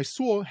 And I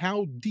saw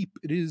how deep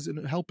it is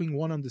in helping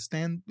one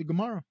understand the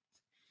Gemara.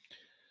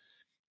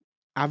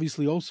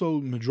 Obviously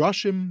also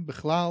Midrashim,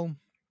 Bechlal,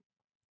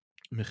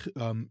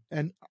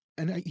 and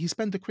he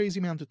spent a crazy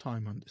amount of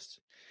time on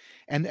this.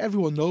 And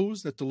everyone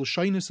knows that the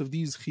lashonos of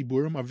these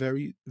chiburim are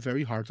very,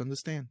 very hard to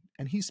understand.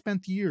 And he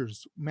spent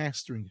years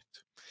mastering it.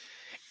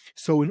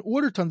 So in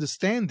order to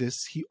understand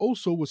this, he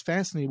also was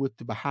fascinated with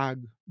the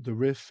Bahag, the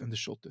Rif, and the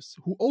Shultis,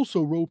 who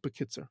also wrote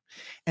Bekitzer.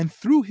 And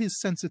through his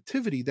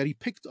sensitivity that he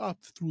picked up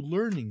through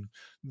learning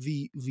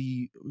the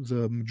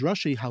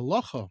Midrashay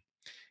Halacha,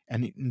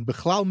 and in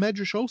Bechlal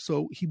Medrash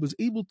also, he was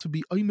able to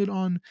be oimid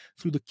on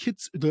through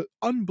the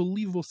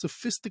unbelievable,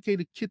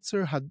 sophisticated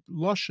kitzer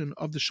hadloshen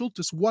of the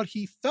Shultis, what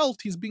he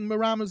felt he's being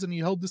meramas, and he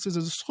held this as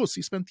a schus.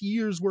 He spent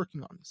years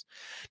working on this.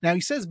 Now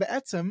he says,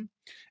 be'etzem,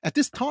 at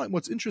this time,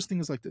 what's interesting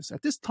is like this.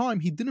 At this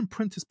time, he didn't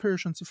print his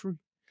Perush on Seforim.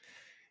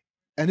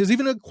 And there's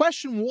even a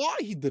question why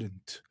he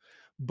didn't.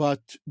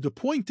 But the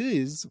point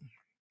is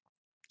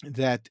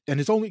that,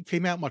 and it's only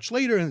came out much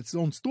later in its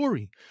own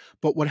story.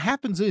 But what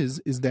happens is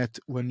that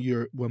when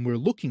we're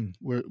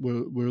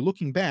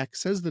looking back,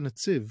 says the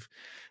Netziv,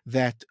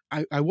 that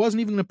I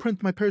wasn't even going to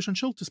print my Perush on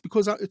Shultis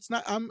because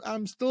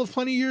I'm still have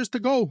plenty of years to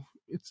go.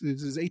 It's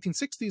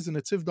 1860s and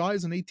Netziv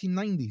dies in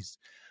 1890s.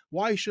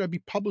 Why should I be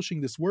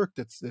publishing this work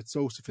that's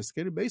so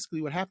sophisticated?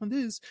 Basically, what happened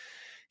is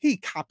he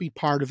copied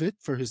part of it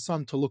for his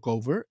son to look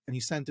over, and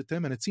he sent it to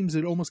him, and it seems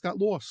it almost got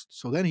lost.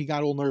 So then he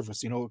got all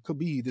nervous. It could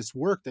be this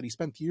work that he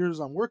spent years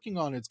on working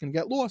on, it's going to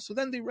get lost. So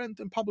then they went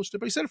and published it.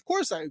 But he said, of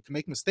course, I can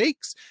make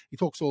mistakes. He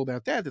talks all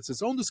about that. It's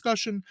his own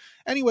discussion.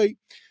 Anyway,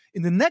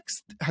 in the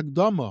next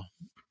Hagdama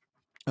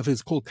of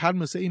his called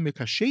Kadmas Eimek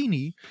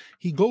Hasheni,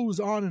 he goes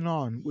on and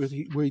on where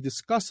he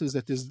discusses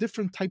that there's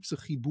different types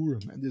of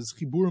chiburim, and there's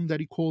chiburim that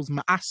he calls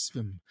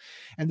ma'asvim,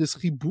 and there's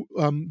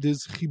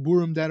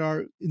chiburim that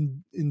are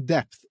in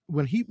depth.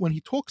 When he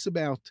talks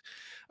about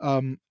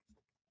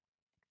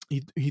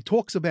he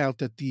talks about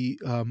that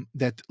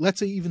that let's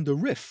say even the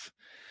Rif,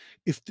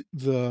 if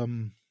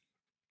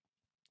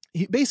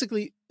he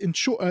basically, in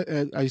short,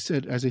 I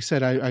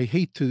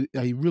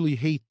really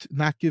hate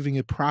not giving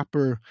it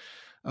proper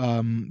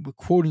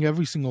quoting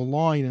every single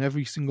line and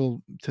every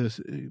single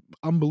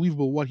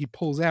unbelievable what he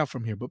pulls out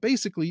from here. But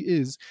basically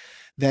is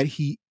that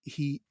he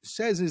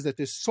says is that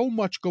there's so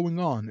much going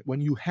on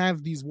when you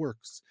have these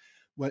works.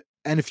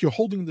 And if you're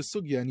holding the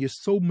sugya and you're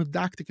so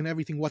medactic in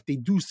everything, what they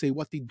do say,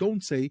 what they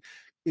don't say,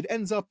 it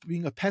ends up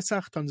being a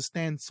Pesach to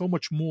understand so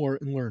much more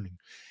in learning.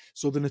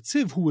 So the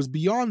Netziv, who was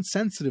beyond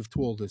sensitive to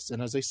all this,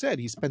 and as I said,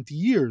 he spent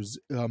years,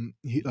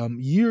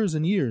 years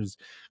and years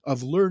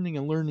of learning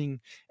and learning.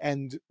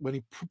 And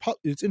when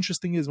it's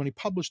interesting is when he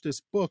published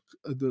this book,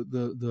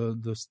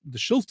 the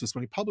Shiltus,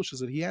 when he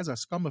publishes it, he has a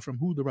skama from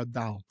Hu the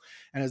Radal.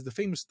 And as the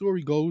famous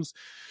story goes,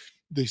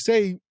 they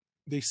say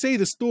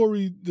the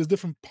story, there's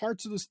different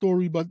parts of the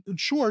story, but in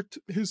short,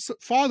 his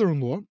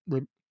father-in-law,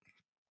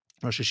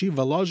 Rosh Hashiv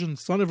Volozhin,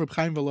 son of Reb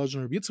Chaim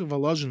Volozhin, Reb Yitzchak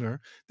Volozhiner,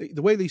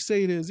 the way they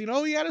say it is, he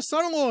had a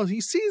son-in-law,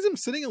 he sees him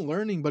sitting and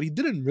learning, but he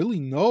didn't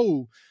really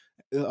know,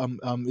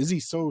 is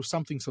he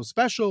something so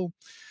special?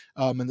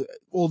 And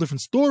all different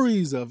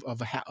stories of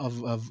about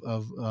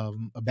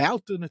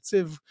the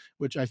Netziv,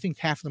 which I think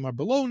half of them are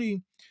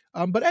baloney.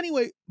 But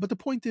anyway, the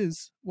point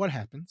is, what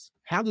happens?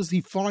 How does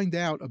he find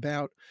out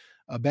about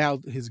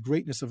his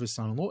greatness of his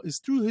son-in-law? Is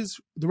through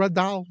the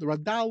Radal. The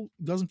Radal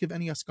doesn't give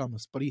any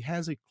askamas, but he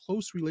has a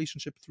close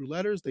relationship through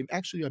letters. They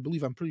actually,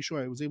 I'm pretty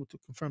sure I was able to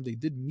confirm they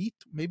did meet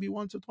maybe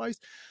once or twice.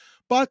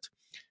 But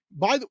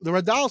the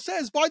Radal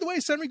says, by the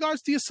way, send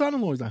regards to your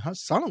son-in-law. He's like, huh,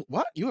 son-in-law?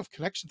 What? You have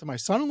connection to my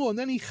son-in-law? And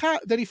then he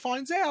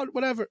finds out,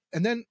 whatever.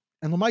 And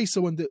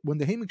Lamaisa, when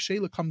the Hemik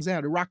Sheila comes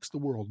out, it rocks the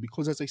world,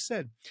 because as I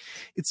said,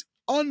 it's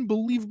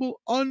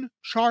unbelievable,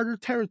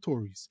 uncharted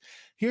territories.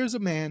 Here's a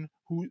man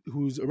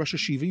who's a Rosh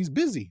Hashiva. He's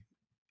busy,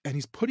 and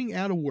he's putting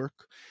out a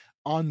work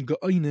on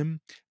Ga'inim,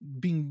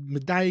 being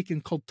medayik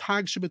and called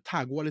tag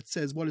shebetag, what it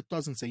says, what it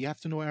doesn't say. You have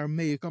to know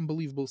Aramaic,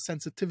 unbelievable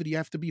sensitivity. You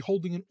have to be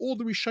holding in all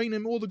the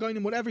Rishonim, all the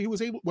Ga'inim,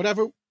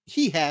 whatever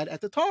he had at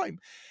the time,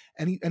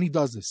 and he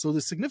does this. So the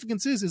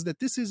significance is that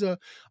this is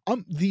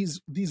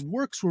these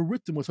works were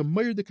written with a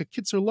meirdik, a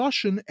kitzer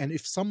lashon, and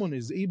if someone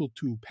is able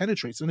to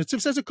penetrate, and it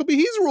says it could be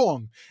he's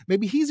wrong,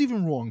 maybe he's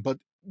even wrong, but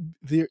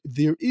there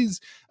is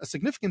a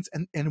significance,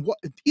 and what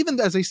even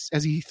as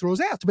he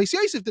throws out, Beis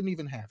Yosef didn't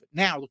even have it.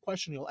 Now the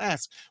question you'll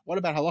ask, what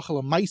about halacha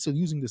l'maisa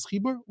using this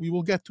chibur? We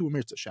will get to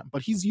Amir Hashem,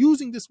 but he's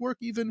using this work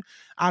even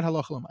ad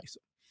halacha l'maisa.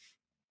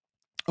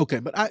 Okay,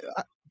 but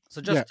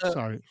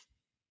sorry.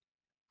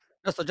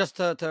 So just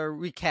to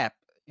recap,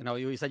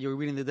 you said you were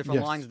reading the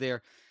different lines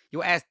there.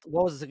 You asked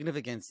what was the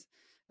significance.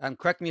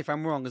 Correct me if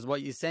I'm wrong. Is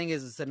what you're saying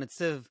is that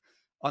Netziv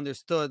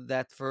understood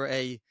that for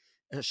a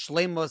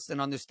shleimus and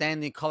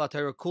understanding kala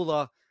Torah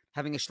kula,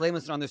 having a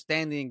shleimus and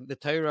understanding the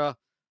Torah,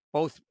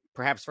 both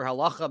perhaps for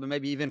halacha, but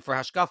maybe even for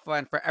hashkafa,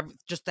 and for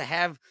just to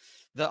have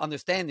the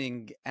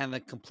understanding and the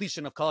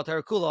completion of kala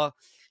Torah kula,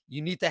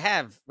 you need to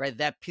have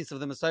that piece of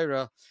the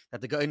Messiah that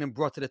the Ga'inim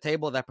brought to the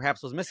table that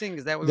perhaps was missing.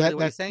 Is that what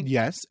you're saying?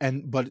 Yes,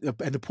 and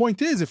the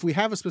point is, if we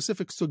have a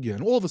specific sugya,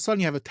 and all of a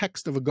sudden you have a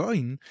text of a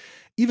Ga'in,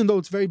 even though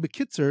it's very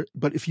bekitzer,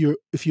 but if you're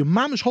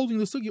mamish holding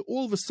the sugya,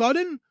 all of a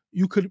sudden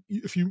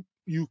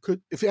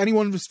if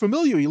anyone is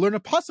familiar, you learn a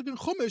pasuk in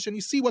Chumash and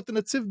you see what the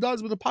Netziv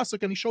does with the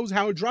pasuk, and he shows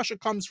how a drasha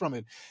comes from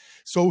it.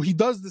 So he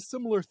does the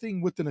similar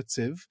thing with the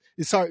Netziv.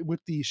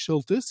 With the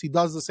Shiltus, he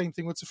does the same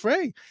thing with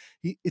Seforim.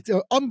 It's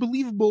an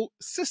unbelievable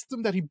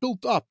system that he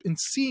built up in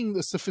seeing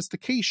the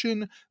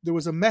sophistication. There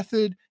was a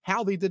method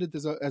how they did it.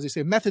 There's as I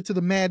say, a method to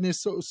the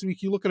madness. So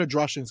you look at a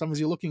drasha, and sometimes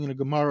you're looking in a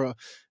Gemara.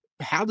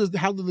 How do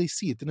they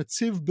see it? The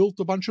Netziv built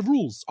a bunch of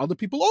rules. Other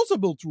people also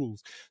built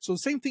rules. So the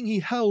same thing he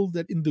held,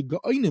 that in the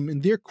Ga'inim, in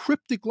their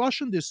cryptic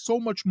lashon, there's so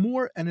much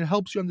more, and it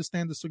helps you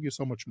understand the sugya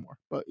so much more.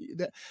 But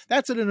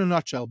that's it in a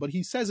nutshell. But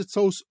he says it's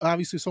so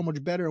obviously so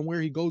much better, and where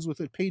he goes with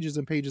it, pages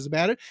and pages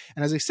about it.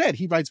 And as I said,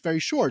 he writes very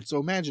short. So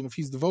imagine if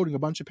he's devoting a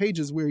bunch of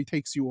pages where he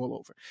takes you all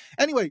over.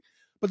 Anyway,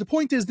 but the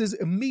point is, there's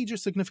a major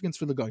significance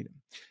for the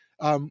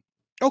Ga'inim.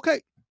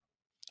 Okay.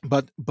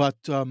 But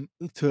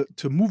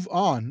to move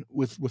on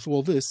with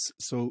all this,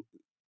 so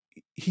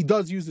he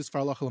does use this for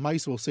halacha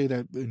l'maisa. We'll say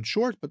that in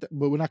short, but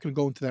we're not going to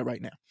go into that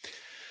right now.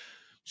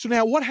 So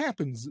now, what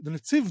happens? The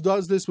Netziv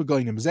does this with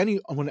Ga'inim. Is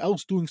anyone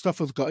else doing stuff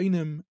with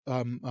Ga'inim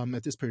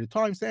at this period of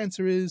time? So the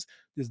answer is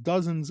there's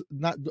dozens.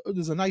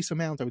 There's a nice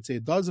amount, I would say, a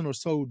dozen or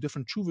so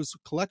different chuvas,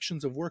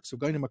 collections of works of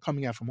Ga'inim are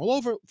coming out from all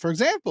over. For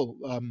example,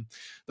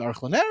 the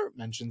Aruch LaNer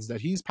mentions that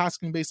he's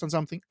passing based on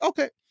something.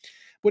 Okay.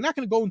 We're not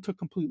going to go into a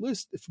complete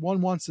list. If one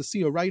wants to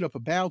see a write-up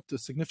about the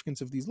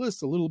significance of these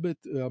lists a little bit,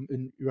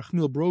 in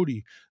Rachmil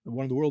Brody,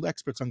 one of the world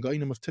experts on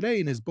Ga'inim of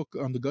today, in his book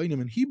on the Ga'inim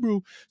in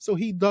Hebrew, so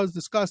he does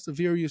discuss the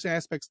various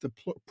aspects, the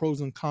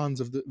pros and cons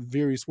of the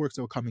various works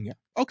that were coming out.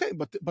 Okay,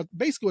 but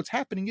basically what's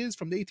happening is,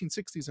 from the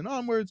 1860s and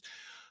onwards,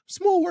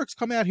 small works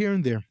come out here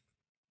and there.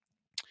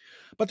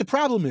 But the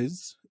problem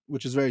is,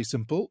 which is very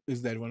simple,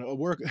 is that when a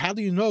work, how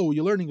do you know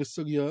you're learning a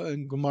sugya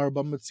and Gemara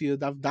Bamatzia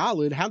Dav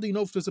Dalid? How do you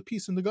know if there's a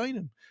piece in the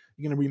Ga'inim?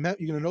 You're going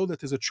to know that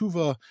there's a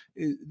tshuva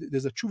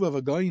of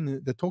a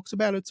Ga'in that talks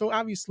about it. So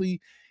obviously,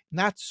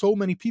 not so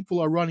many people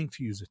are running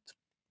to use it.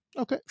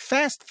 Okay,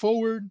 fast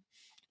forward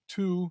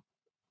to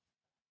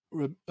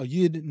a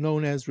Yid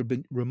known as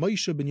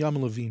Ramosha ben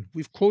Yamin Levine.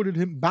 We've quoted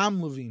him,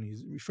 Bam Levine.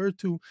 He's referred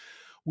to.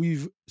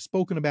 We've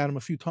spoken about him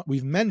a few times.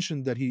 We've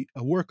mentioned that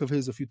a work of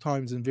his a few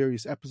times in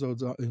various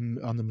episodes on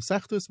the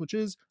Masechtas, which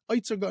is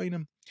Eitzer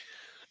Gainim.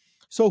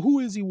 So who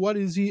is he? What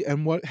is he?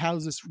 And how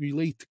does this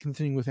relate to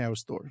continuing with our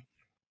story?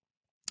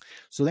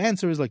 So the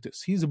answer is like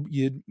this. He's a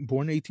Yid,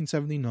 born in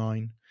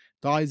 1879,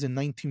 dies in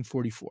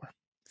 1944.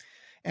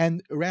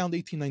 And around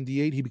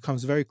 1898, he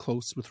becomes very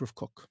close with Rav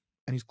Kook.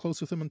 And he's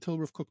close with him until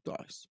Rav Kook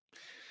dies.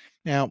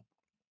 Now,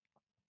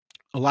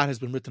 a lot has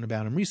been written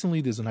about him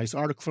recently. There's a nice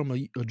article from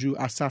a Jew,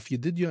 Asaf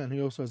Yedidya, and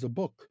he also has a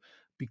book,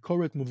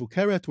 Bikoret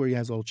Muvukeret, where he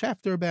has a whole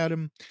chapter about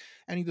him.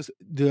 And he does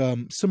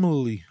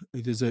similarly,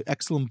 there's an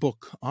excellent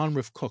book on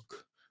Rav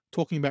Kook,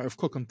 talking about Rav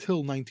Kook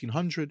until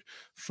 1900,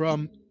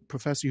 from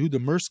Professor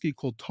Yehuda Mirsky,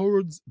 called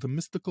Towards the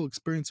Mystical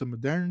Experience of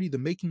Modernity, The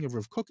Making of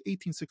Rav Kook,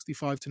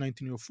 1865 to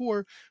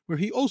 1904, where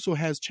he also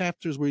has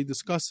chapters where he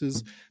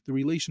discusses the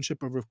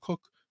relationship of Rav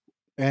Kook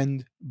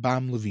and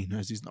Bam Levine,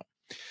 as he's known.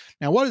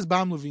 Now, what does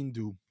Bam Levine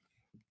do?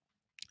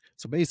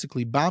 So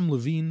basically, Bam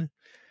Levine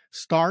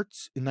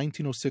starts in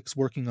 1906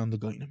 working on the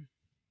Gainim.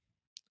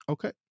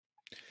 Okay.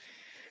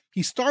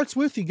 He starts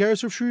with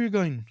Igeres of Shuri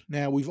Gain.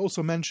 Now, we've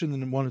also mentioned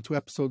in one or two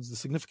episodes the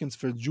significance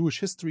for Jewish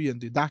history and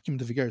the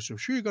document of Igeres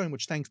of Shuri Gain,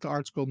 which, thanks to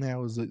ArtScroll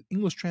now, is an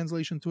English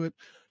translation to it.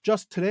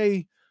 Just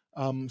today,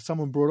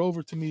 someone brought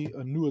over to me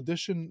a new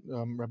edition.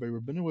 Rabbi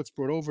Rabinowitz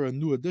brought over a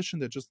new edition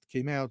that just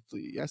came out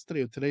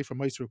yesterday or today from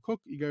Meister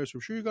Cook, Igeres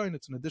of Shuri Gain.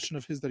 It's an edition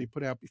of his that he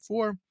put out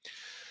before.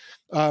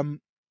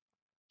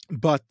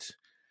 But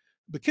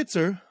the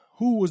Kitzer,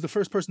 who was the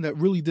first person that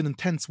really did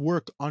intense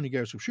work on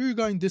Igeres of Shuri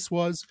Gain, this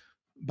was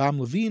Bam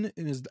Levine.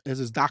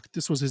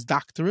 This was his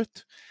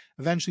doctorate.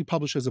 Eventually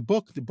published as a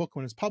book. The book,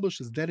 when it's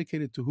published, is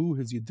dedicated to who?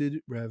 His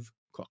Yedid Rev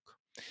Kook.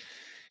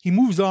 He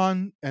moves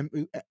on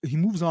to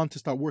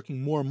start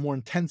working more and more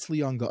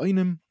intensely on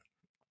Ga'inim.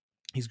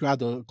 He's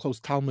got a close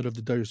Talmud of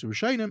the Derech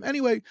Rishonim.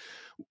 Anyway,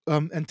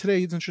 and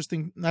today it's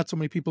interesting, not so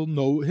many people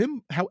know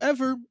him.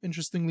 However,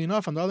 interestingly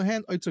enough, on the other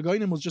hand, Eitzer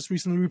Gainim was just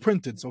recently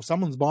reprinted. So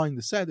someone's buying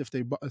the set if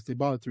they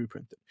bother to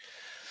reprint it.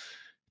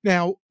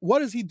 Now, what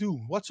does he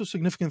do? What's so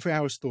significant for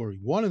our story?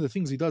 One of the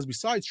things he does,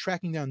 besides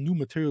tracking down new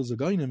materials of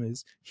Gainim,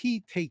 is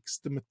he takes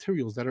the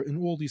materials that are in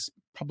all these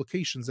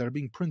publications that are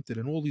being printed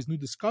and all these new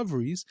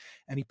discoveries,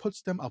 and he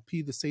puts them al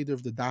pi the Seder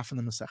of the Daf and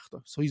the Masechta.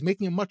 So he's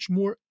making it much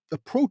more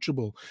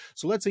approachable.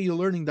 So let's say you're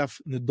learning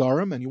Daf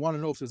Nedarim, and you want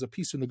to know if there's a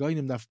piece in the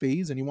Gainim Daf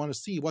Beis, and you want to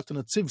see what the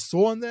Netziv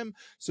saw on them,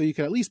 so you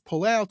can at least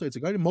pull out, it's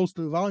a Gainim, most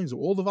of the volumes, or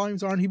all the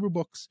volumes are in Hebrew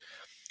books.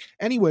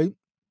 Anyway,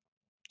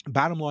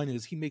 bottom line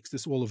is he makes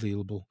this all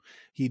available.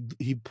 He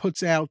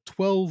puts out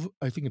 12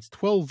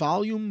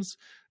 volumes,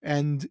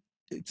 and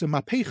it's a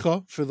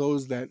mapecha for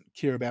those that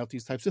care about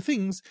these types of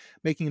things,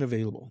 making it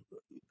available.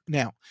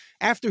 Now,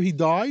 after he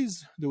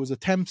dies, there was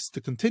attempts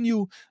to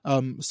continue.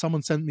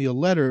 Someone sent me a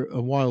letter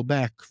a while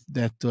back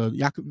that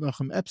Yaakov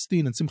Nachum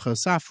Epstein and Simcha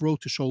Asaf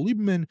wrote to Shaul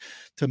Lieberman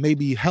to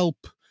maybe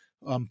help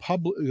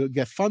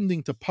get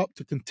funding to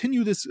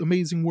continue this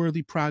amazing,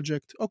 worthy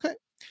project. Okay.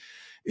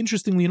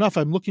 Interestingly enough,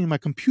 I'm looking at my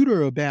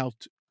computer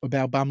about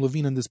Bam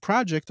Levine and this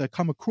project. I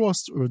come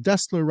across, or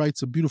Dessler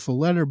writes a beautiful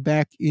letter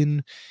back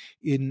in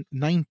the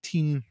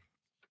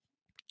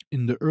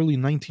early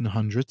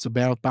 1900s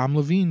about Bam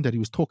Levine, that he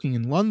was talking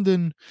in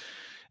London,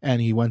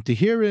 and he went to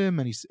hear him,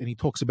 and he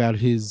talks about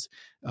his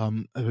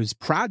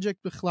project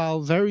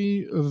Bichlal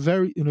very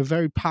in a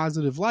very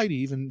positive light. He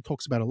even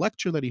talks about a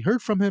lecture that he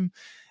heard from him.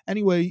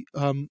 Anyway,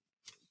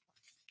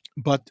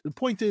 but the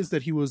point is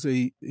that he was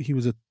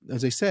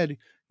as I said,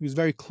 he was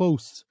very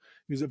close.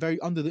 He was very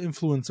under the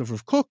influence of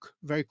Rav Kook,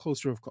 very close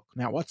to Rav Kook.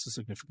 Now, what's the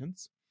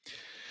significance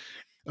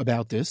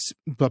about this?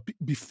 But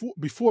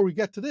before we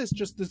get to this,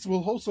 this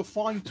will also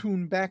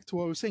fine-tune back to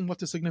what I was saying, what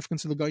the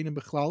significance of the Gainim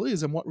Bechlal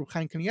is, and what Reb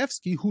Chaim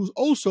Kanievsky, who's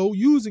also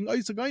using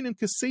Eitzer Gainim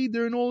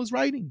Keseder in all his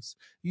writings.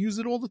 He uses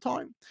it all the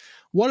time.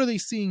 What are they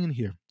seeing in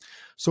here?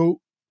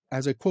 So,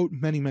 as I quote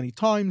many, many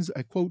times,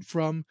 I quote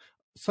from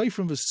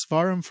Seforim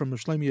Seforim from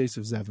Shlomo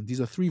Yosef Zevin.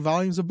 These are 3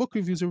 volumes of book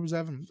reviews of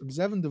Zevin.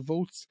 Zevin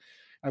devotes,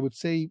 I would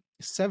say,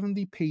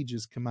 70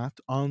 pages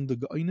kamat on the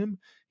Gainim.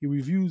 He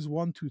reviews 6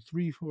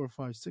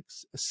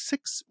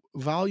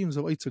 volumes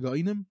of Eitzer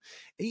Gainim.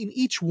 In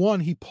each one,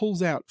 he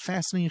pulls out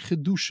fascinating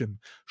chidushim,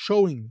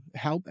 showing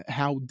how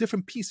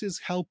different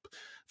pieces help.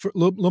 For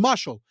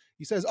Lamashal,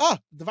 he says,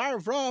 the Var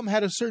of Ram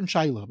had a certain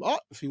shayla.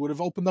 If he would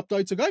have opened up the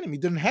Eitzer Gainim, he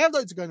didn't have the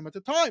Eitzer Gainim at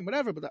the time,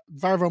 whatever. But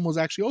Var of Ram was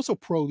actually also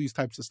pro these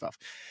types of stuff.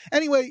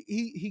 Anyway,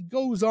 he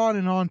goes on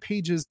and on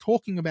pages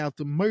talking about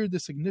the murder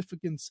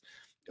significance,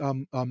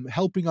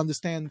 helping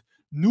understand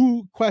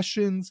new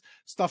questions,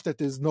 stuff that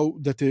the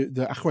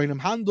Achronim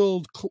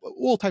handled,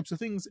 all types of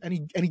things, and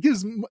he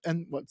gives,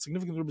 and what's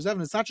significant to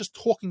Zevin, it's not just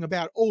talking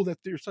about that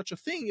there's such a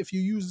thing if you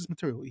use this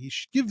material. He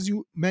gives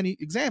you many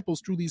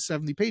examples through these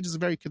 70 pages.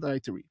 Very kedai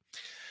to read.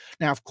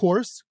 Now, of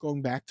course,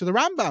 going back to the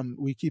Rambam,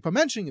 we keep on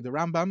mentioning it. The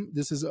Rambam,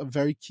 this is a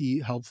very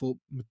key, helpful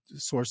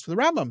source for the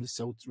Rambam.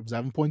 So Reb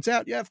Zevin points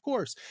out, yeah, of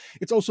course.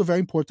 It's also very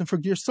important for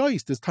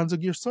Girsais. There's tons of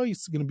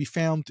Girsais going to be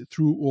found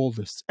through all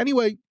this.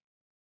 Anyway,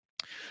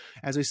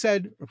 as I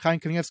said, Reb Chaim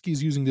Kanievsky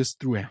is using this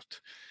throughout.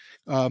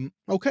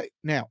 Okay,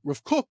 now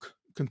Rav Kook,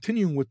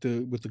 continuing with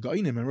the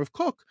Ga'inim and Rav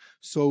Kook.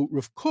 So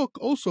Rav Kook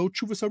also,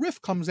 Chuvas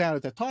Arif comes out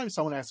at that time,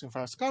 someone asking for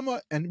Haskama,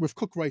 and Rav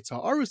Kook writes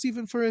Ha'aris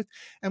even for it.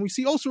 And we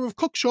see also Rav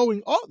Kook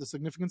showing, the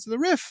significance of the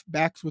Rif,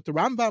 back with the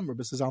Rambam,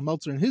 Rabbi Sazal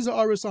Meltzer and his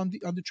Ha'aris on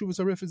the Chuvas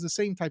Arif is the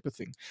same type of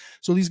thing.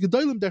 So these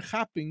Gedolim, they're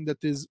chapping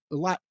that there's a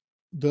lot,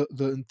 the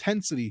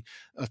intensity,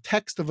 a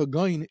text of a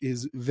Gain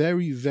is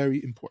very,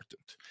 very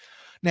important.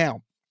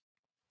 Now,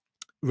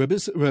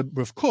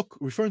 Rav Kook,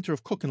 referring to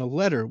Rav Kook in a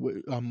letter,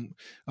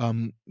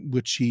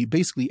 which he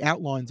basically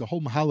outlines a whole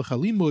Mahalach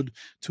Halimud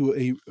to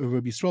a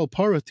Rabbi Yisrael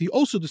Parat, he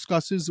also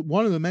discusses,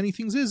 one of the many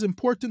things is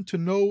important to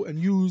know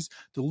and use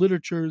the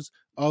literatures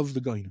of the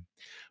Gainim.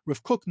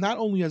 Rav Kook, not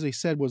only, as I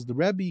said, was the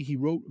Rebbe, he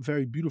wrote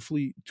very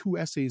beautifully 2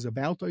 essays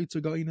about Eitz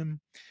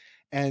Gainim,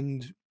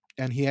 and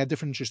he had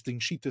different interesting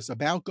shittas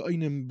about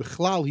Ga'inim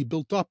Bichlal. He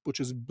built up, which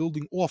is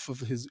building off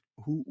of his,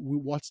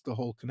 what's the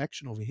whole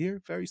connection over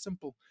here? Very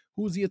simple.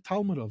 Who is he a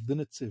Talmud of? The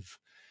Netziv.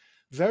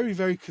 Very,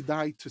 very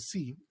kedai to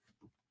see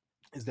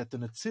is that the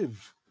Netziv,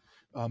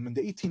 in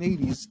the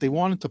 1880s, they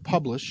wanted to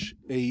publish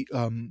they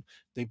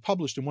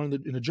published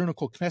in a journal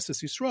called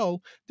Knesset Yisrael,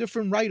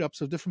 different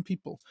write-ups of different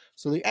people.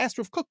 So they asked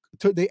Rav Kook,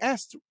 they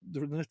asked the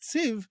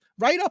Netziv,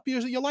 write up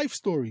your life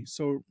story.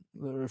 So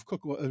Rav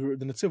Kook,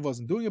 the Netziv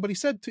wasn't doing it, but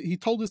he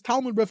told his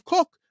Talmud, Rav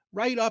Kook,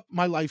 write up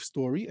my life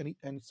story,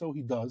 and so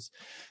he does.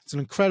 It's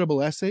an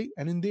incredible essay,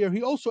 and in there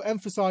he also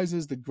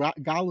emphasizes the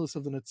galus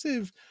of the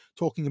Netziv,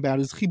 talking about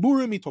his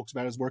chiburim, he talks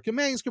about his work in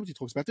manuscript, he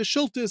talks about the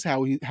shiltis,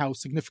 how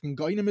significant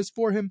Ga'inim is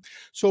for him.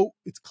 So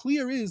it's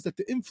clear is that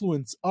the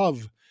influence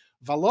of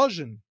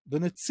Volozhin, the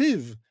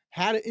Netziv,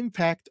 had an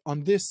impact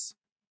on this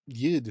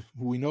Yid,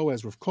 who we know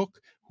as Rav Kook,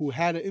 who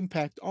had an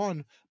impact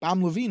on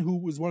Bam Levine, who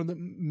was one of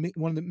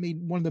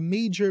the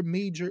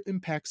major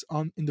impacts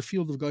in the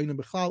field of Ga'inim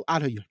B'chlal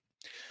Adayah.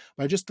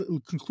 But I just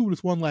conclude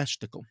with one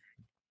last shtickle,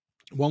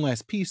 one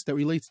last piece that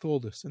relates to all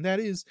this, and that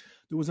is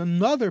there was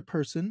another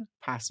person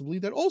possibly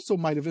that also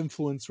might have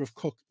influenced Rav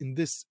Kook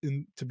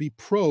to be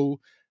pro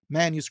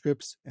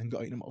manuscripts and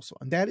Ga'inim also,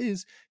 and that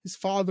is his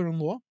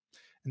father-in-law.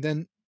 And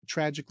then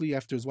tragically,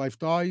 after his wife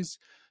dies,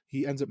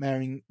 he ends up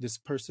marrying this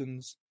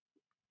person's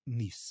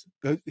niece.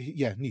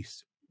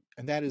 Niece,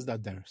 and that is the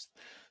Aderes.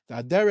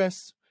 The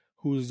Aderes,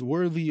 who is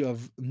worthy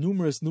of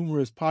numerous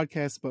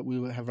podcasts, but we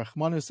will have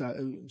Rachmanis.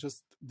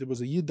 There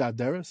was a Yid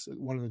Aderes,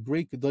 one of the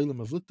great Gedolim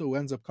of Litto, who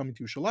ends up coming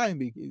to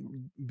Yerushalayim,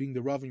 being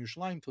the Rav in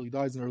Yerushalayim until he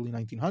dies in the early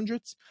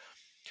 1900s.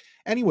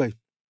 Anyway,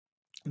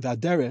 the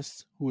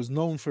Aderes, who is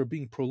known for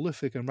being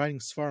prolific and writing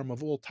Seforim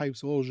of all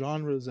types, all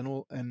genres, and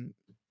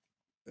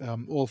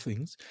all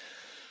things.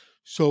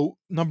 So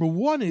number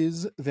one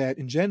is that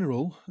in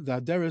general, the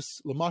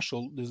Aderes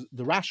Lamashal,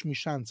 the Rash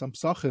Mishan, some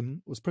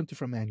Psachim, was printed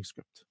from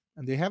manuscript.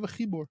 And they have a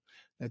chibur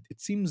that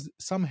it seems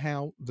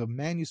somehow the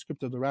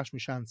manuscript of the Rash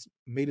Mishan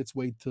made its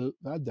way to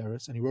the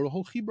Aderes, and he wrote a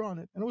whole chibur on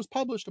it, and it was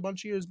published a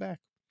bunch of years back.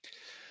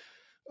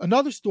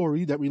 Another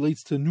story that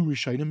relates to new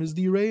Rishonim is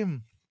the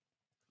Yereim.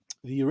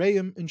 The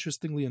Yereim,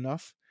 interestingly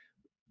enough,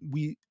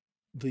 the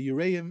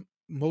Yereim,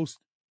 most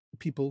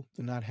people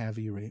do not have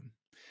a Yereim.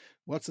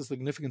 What's the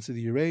significance of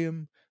the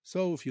Yereim?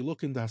 So if you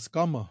look in the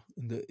Haskama,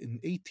 in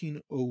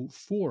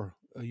 1804,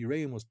 a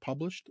Yereim was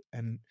published,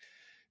 and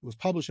it was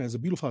published as a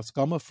beautiful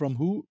Haskama from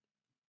who?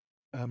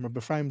 Rabbi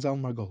Ephraim Zal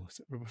Margolis.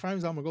 Rabbi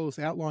Ephraim Zal Margolis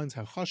outlines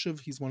how Chashiv,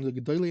 he's one of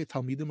the Gedolei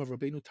Talmidim of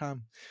Rabbeinu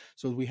Tam.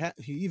 So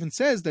he even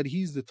says that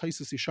he's the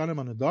Taisus Yishanim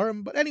on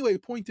Adarim. But anyway, the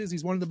point is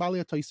he's one of the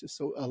Balei Taisus.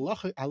 So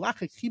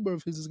halachic chibur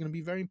of his is going to be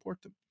very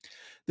important.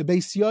 The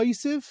Beis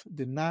Yosef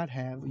did not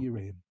have a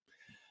Yereim.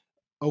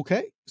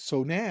 Okay,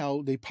 so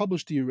now they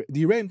published the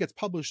Yereim gets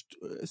published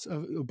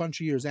a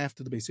bunch of years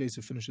after the Beis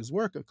Yosef finishes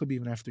work. It could be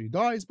even after he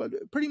dies, but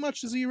pretty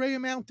much there's a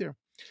Yereim out there.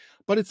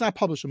 But it's not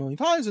published a million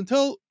times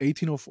until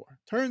 1804.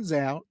 Turns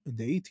out, in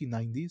the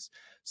 1890s,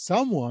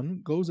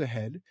 someone goes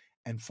ahead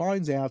and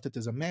finds out that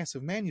there's a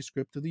massive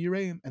manuscript of the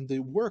Yereim, and the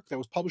work that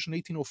was published in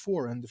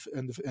 1804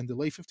 and the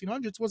late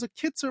 1500s was a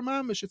kitzer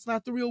mamish. It's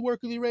not the real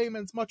work of the Yereim, and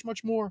it's much,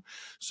 much more.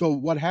 So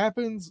what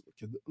happens,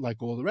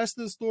 like all the rest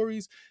of the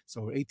stories,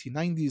 so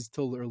 1890s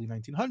till the early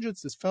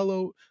 1900s, this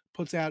fellow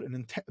puts out,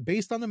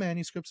 based on the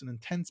manuscripts, an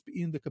intense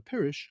be'in the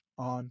kapirish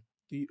on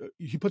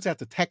he puts out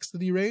the text of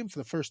the Yereim for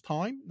the first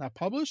time, not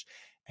published,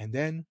 and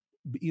then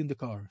be'in the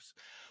Ka'aris.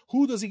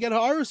 Who does he get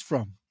Ha'aris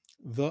from?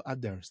 The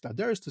Aderes. The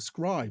Aderes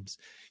describes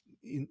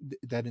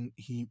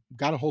he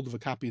got a hold of a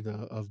copy of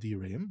the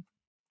Yereim,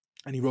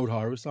 and he wrote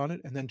Ha'aris on it,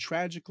 and then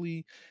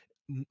tragically,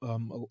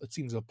 it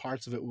seems that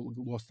parts of it were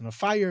lost in a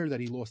fire, that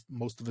he lost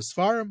most of his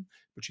Seforim,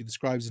 which he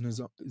describes in is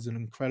an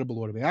incredible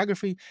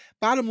autobiography.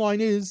 Bottom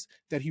line is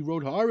that he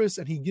wrote Ha'aris,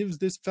 and he gives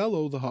this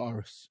fellow the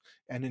Ha'aris,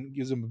 and then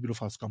gives him a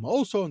beautiful Haskama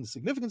also, and the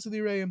significance of the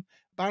Re'im.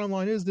 Bottom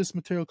line is this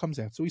material comes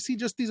out. So we see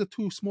just these are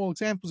two small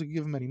examples. I could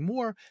give him many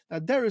more.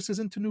 That Derech is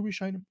into new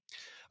Rishonim.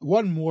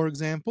 One more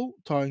example,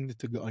 tying it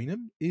to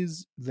Geonim,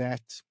 is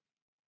that,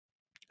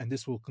 and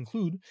this will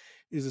conclude,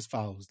 is as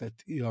follows, that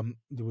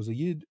there was a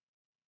Yid,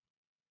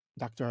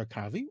 Dr.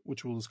 Akavi,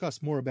 which we'll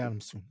discuss more about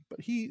him soon. But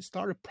he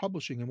started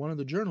publishing in one of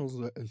the journals,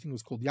 I think it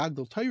was called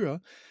Yagdal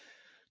Torah,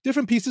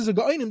 different pieces of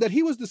Geonim that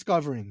he was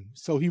discovering.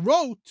 So he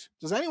wrote,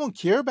 does anyone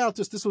care about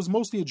this? This was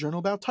mostly a journal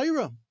about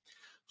Torah.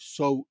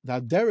 So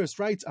that Derech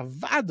writes,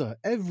 Avada,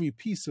 every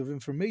piece of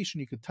information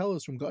you could tell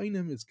us from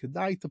Geonim is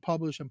kedai to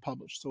publish and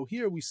publish. So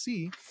here we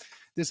see,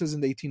 this is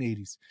in the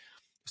 1880s.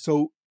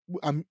 So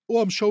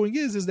all I'm showing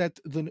is that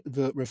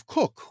the Rav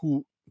Kook,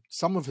 who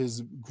some of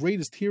his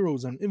greatest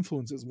heroes and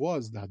influences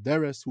was the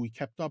Derech, who he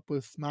kept up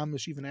with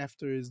mamish even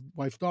after his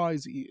wife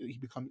dies.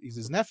 He's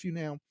his nephew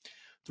now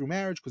through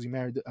marriage, because he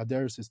married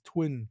Derech's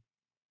twin,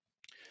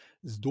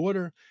 his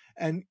daughter,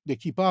 and they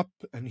keep up.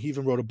 And he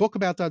even wrote a book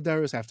about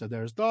Derech after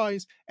Derech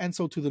dies. And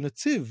so to the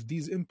Netziv,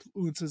 these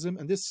influences him,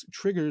 and this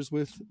triggers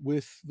with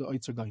the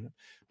Eitzer Gainim.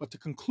 But to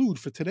conclude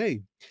for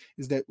today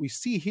is that we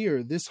see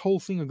here this whole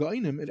thing of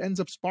Gainim, it ends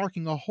up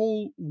sparking a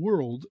whole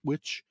world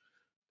which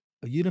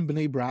a Yidin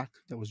B'nai Brak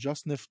that was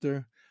just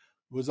nifter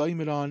was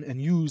aimed on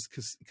and used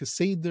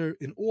Keseder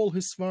in all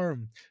his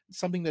Seforim.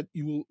 Something that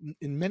you will,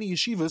 in many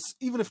yeshivas,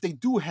 even if they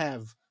do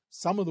have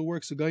some of the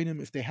works of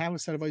Gainim, if they have a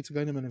set of Eitzer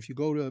Gainim, and if you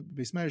go to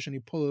Beis Medrash and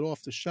you pull it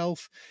off the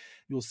shelf,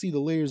 you'll see the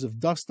layers of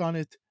dust on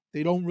it.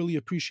 They don't really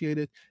appreciate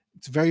it.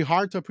 It's very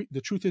hard to,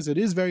 the truth is, it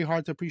is very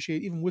hard to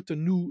appreciate, even with the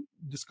new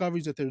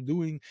discoveries that they're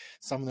doing.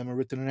 Some of them are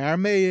written in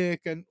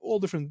Aramaic and all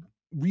different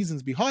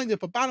reasons behind it.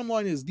 But bottom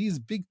line is, these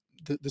big,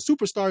 the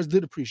superstars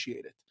did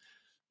appreciate it.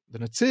 The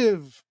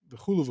Netziv, the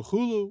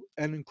V'chulu,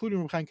 and including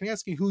Reb Chaim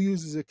Kanievsky, who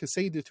uses a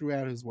Keseder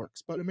throughout his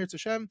works. But Emir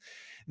Tzashem, in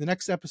the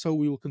next episode,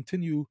 we will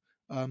continue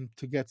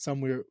to get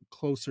somewhere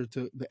closer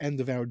to the end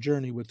of our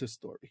journey with this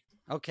story.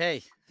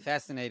 Okay,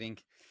 fascinating.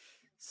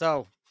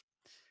 So,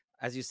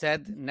 as you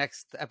said,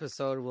 next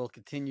episode we'll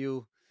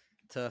continue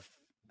to,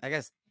 I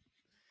guess,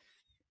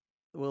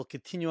 we'll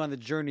continue on the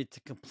journey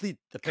to complete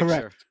the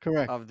picture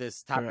of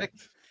this topic.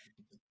 Correct.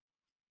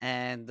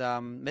 And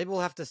maybe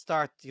we'll have to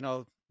start,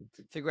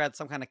 figure out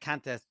some kind of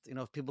contest,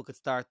 if people could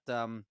start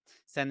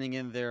sending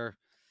in their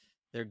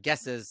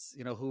guesses,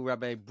 who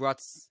Rabbi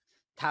Brutz's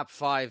top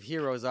 5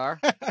 heroes are.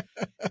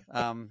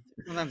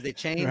 Sometimes they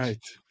change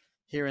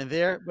here and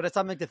there, but it's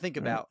something to think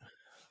about.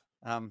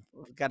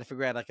 We've got to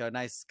figure out like a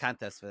nice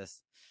contest for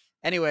this.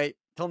 Anyway,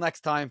 till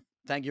next time,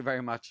 thank you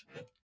very much.